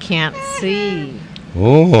but can't see?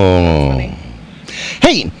 Oh.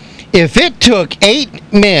 Hey, if it took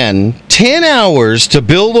 8 men 10 hours to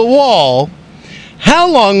build a wall, how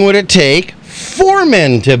long would it take 4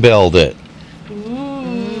 men to build it?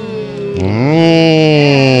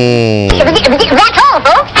 That's all,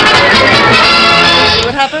 folks.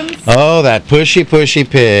 What happens? Oh, that pushy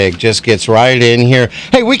pig just gets right in here.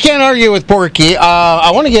 Hey, we can't argue with Porky.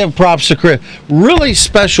 I want to give props to Chris. Really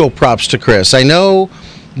special props to Chris. I know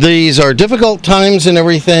these are difficult times and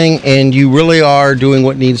everything, and you really are doing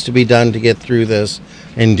what needs to be done to get through this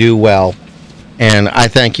and do well. And I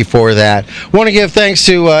thank you for that. Want to give thanks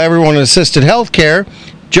to everyone in Assisted Healthcare,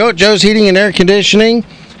 Joe's Heating and Air Conditioning,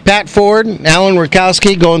 Pat Ford, Alan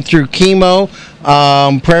Rakowski going through chemo,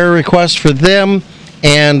 prayer requests for them,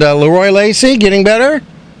 and Leroy Lacey getting better?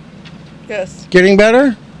 Yes. Getting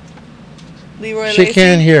better? Leroy She Lacey.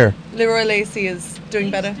 can't hear. Leroy Lacey is doing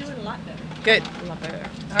better. Doing a lot better. Good. A lot better.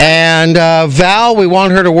 And Val, we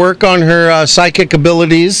want her to work on her psychic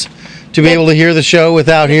abilities to be able to hear the show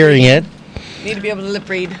without hearing it. Need to be able to lip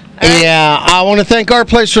read. Yeah, I want to thank Our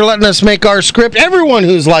Place for letting us make our script. Everyone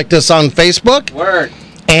who's liked us on Facebook. Word.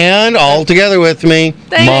 And all together with me,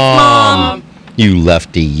 Thanks, Mom. You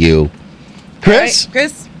lefty, you. Chris? Right,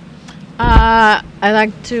 Chris? I'd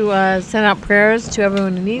like to send out prayers to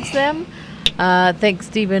everyone who needs them. Thank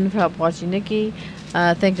Stephen for help watching Nikki.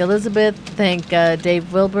 Thank Elizabeth. Thank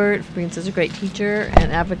Dave Wilbert for being such a great teacher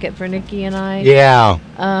and advocate for Nikki and I. Yeah.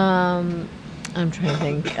 I'm trying to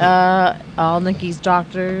think. All Nikki's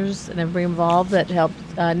doctors and everybody involved that helped.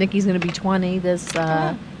 Nikki's going to be 20 this.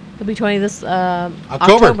 He'll be 20 this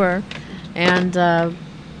October. And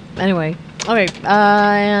anyway, okay.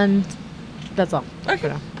 And that's all.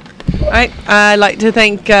 Okay. All right. I'd like to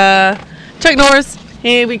thank Chuck Norris.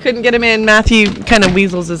 Hey, we couldn't get him in. Matthew kind of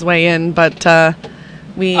weasels his way in, but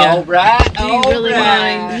we. All right. Do you really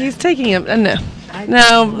mind? He's taking him. No.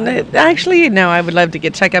 No, actually, no. I would love to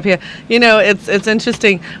get Chuck up here. You know, it's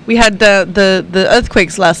interesting. We had the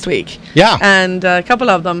earthquakes last week. Yeah. And a couple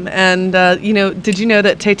of them. And you know, did you know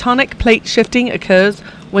that tectonic plate shifting occurs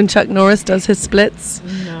when Chuck Norris does his splits?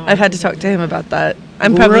 No. I've had to talk to him about that.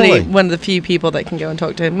 I'm probably Really? one of the few people that can go and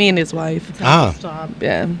talk to him. Me and his wife. Ah. Stop.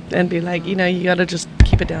 Yeah, and be like, you know, you got to just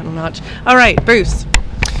keep it down a notch. All right, Bruce.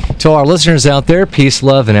 To our listeners out there, peace,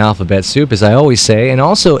 love, and alphabet soup, as I always say. And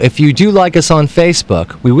also, if you do like us on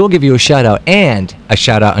Facebook, we will give you a shout-out and a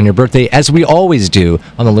shout-out on your birthday, as we always do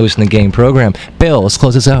on the Loose in the Game program. Bill, let's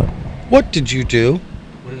close this out. What did you do?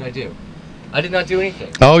 What did I do? I did not do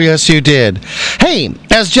anything. Oh, yes, you did. Hey,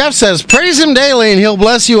 as Jeff says, praise him daily and he'll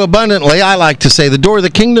bless you abundantly. I like to say the door of the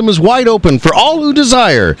kingdom is wide open for all who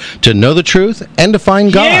desire to know the truth and to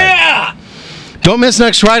find God. Yeah! Don't miss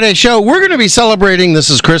next Friday's show. We're going to be celebrating, this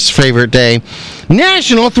is Chris' favorite day,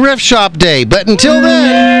 National Thrift Shop Day. But until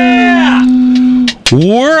then,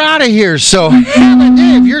 we're out of here. So have a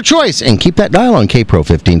day of your choice. And keep that dial on KPRO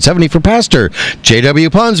 1570 for Pastor J.W.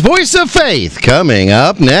 Pond's Voice of Faith coming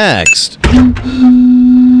up next.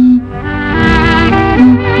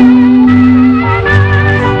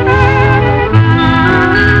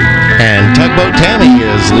 And Tugboat Tammy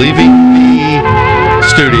is leaving the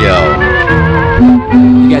studio.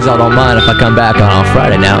 You guys all don't mind if I come back on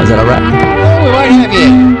Friday now. Is that all right? Well, we might have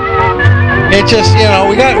you. It just, you know,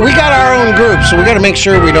 we got our own group, so we got to make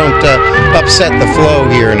sure we don't upset the flow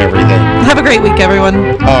here and everything. Have a great week,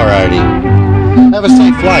 everyone. All righty. Have a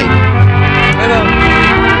safe flight.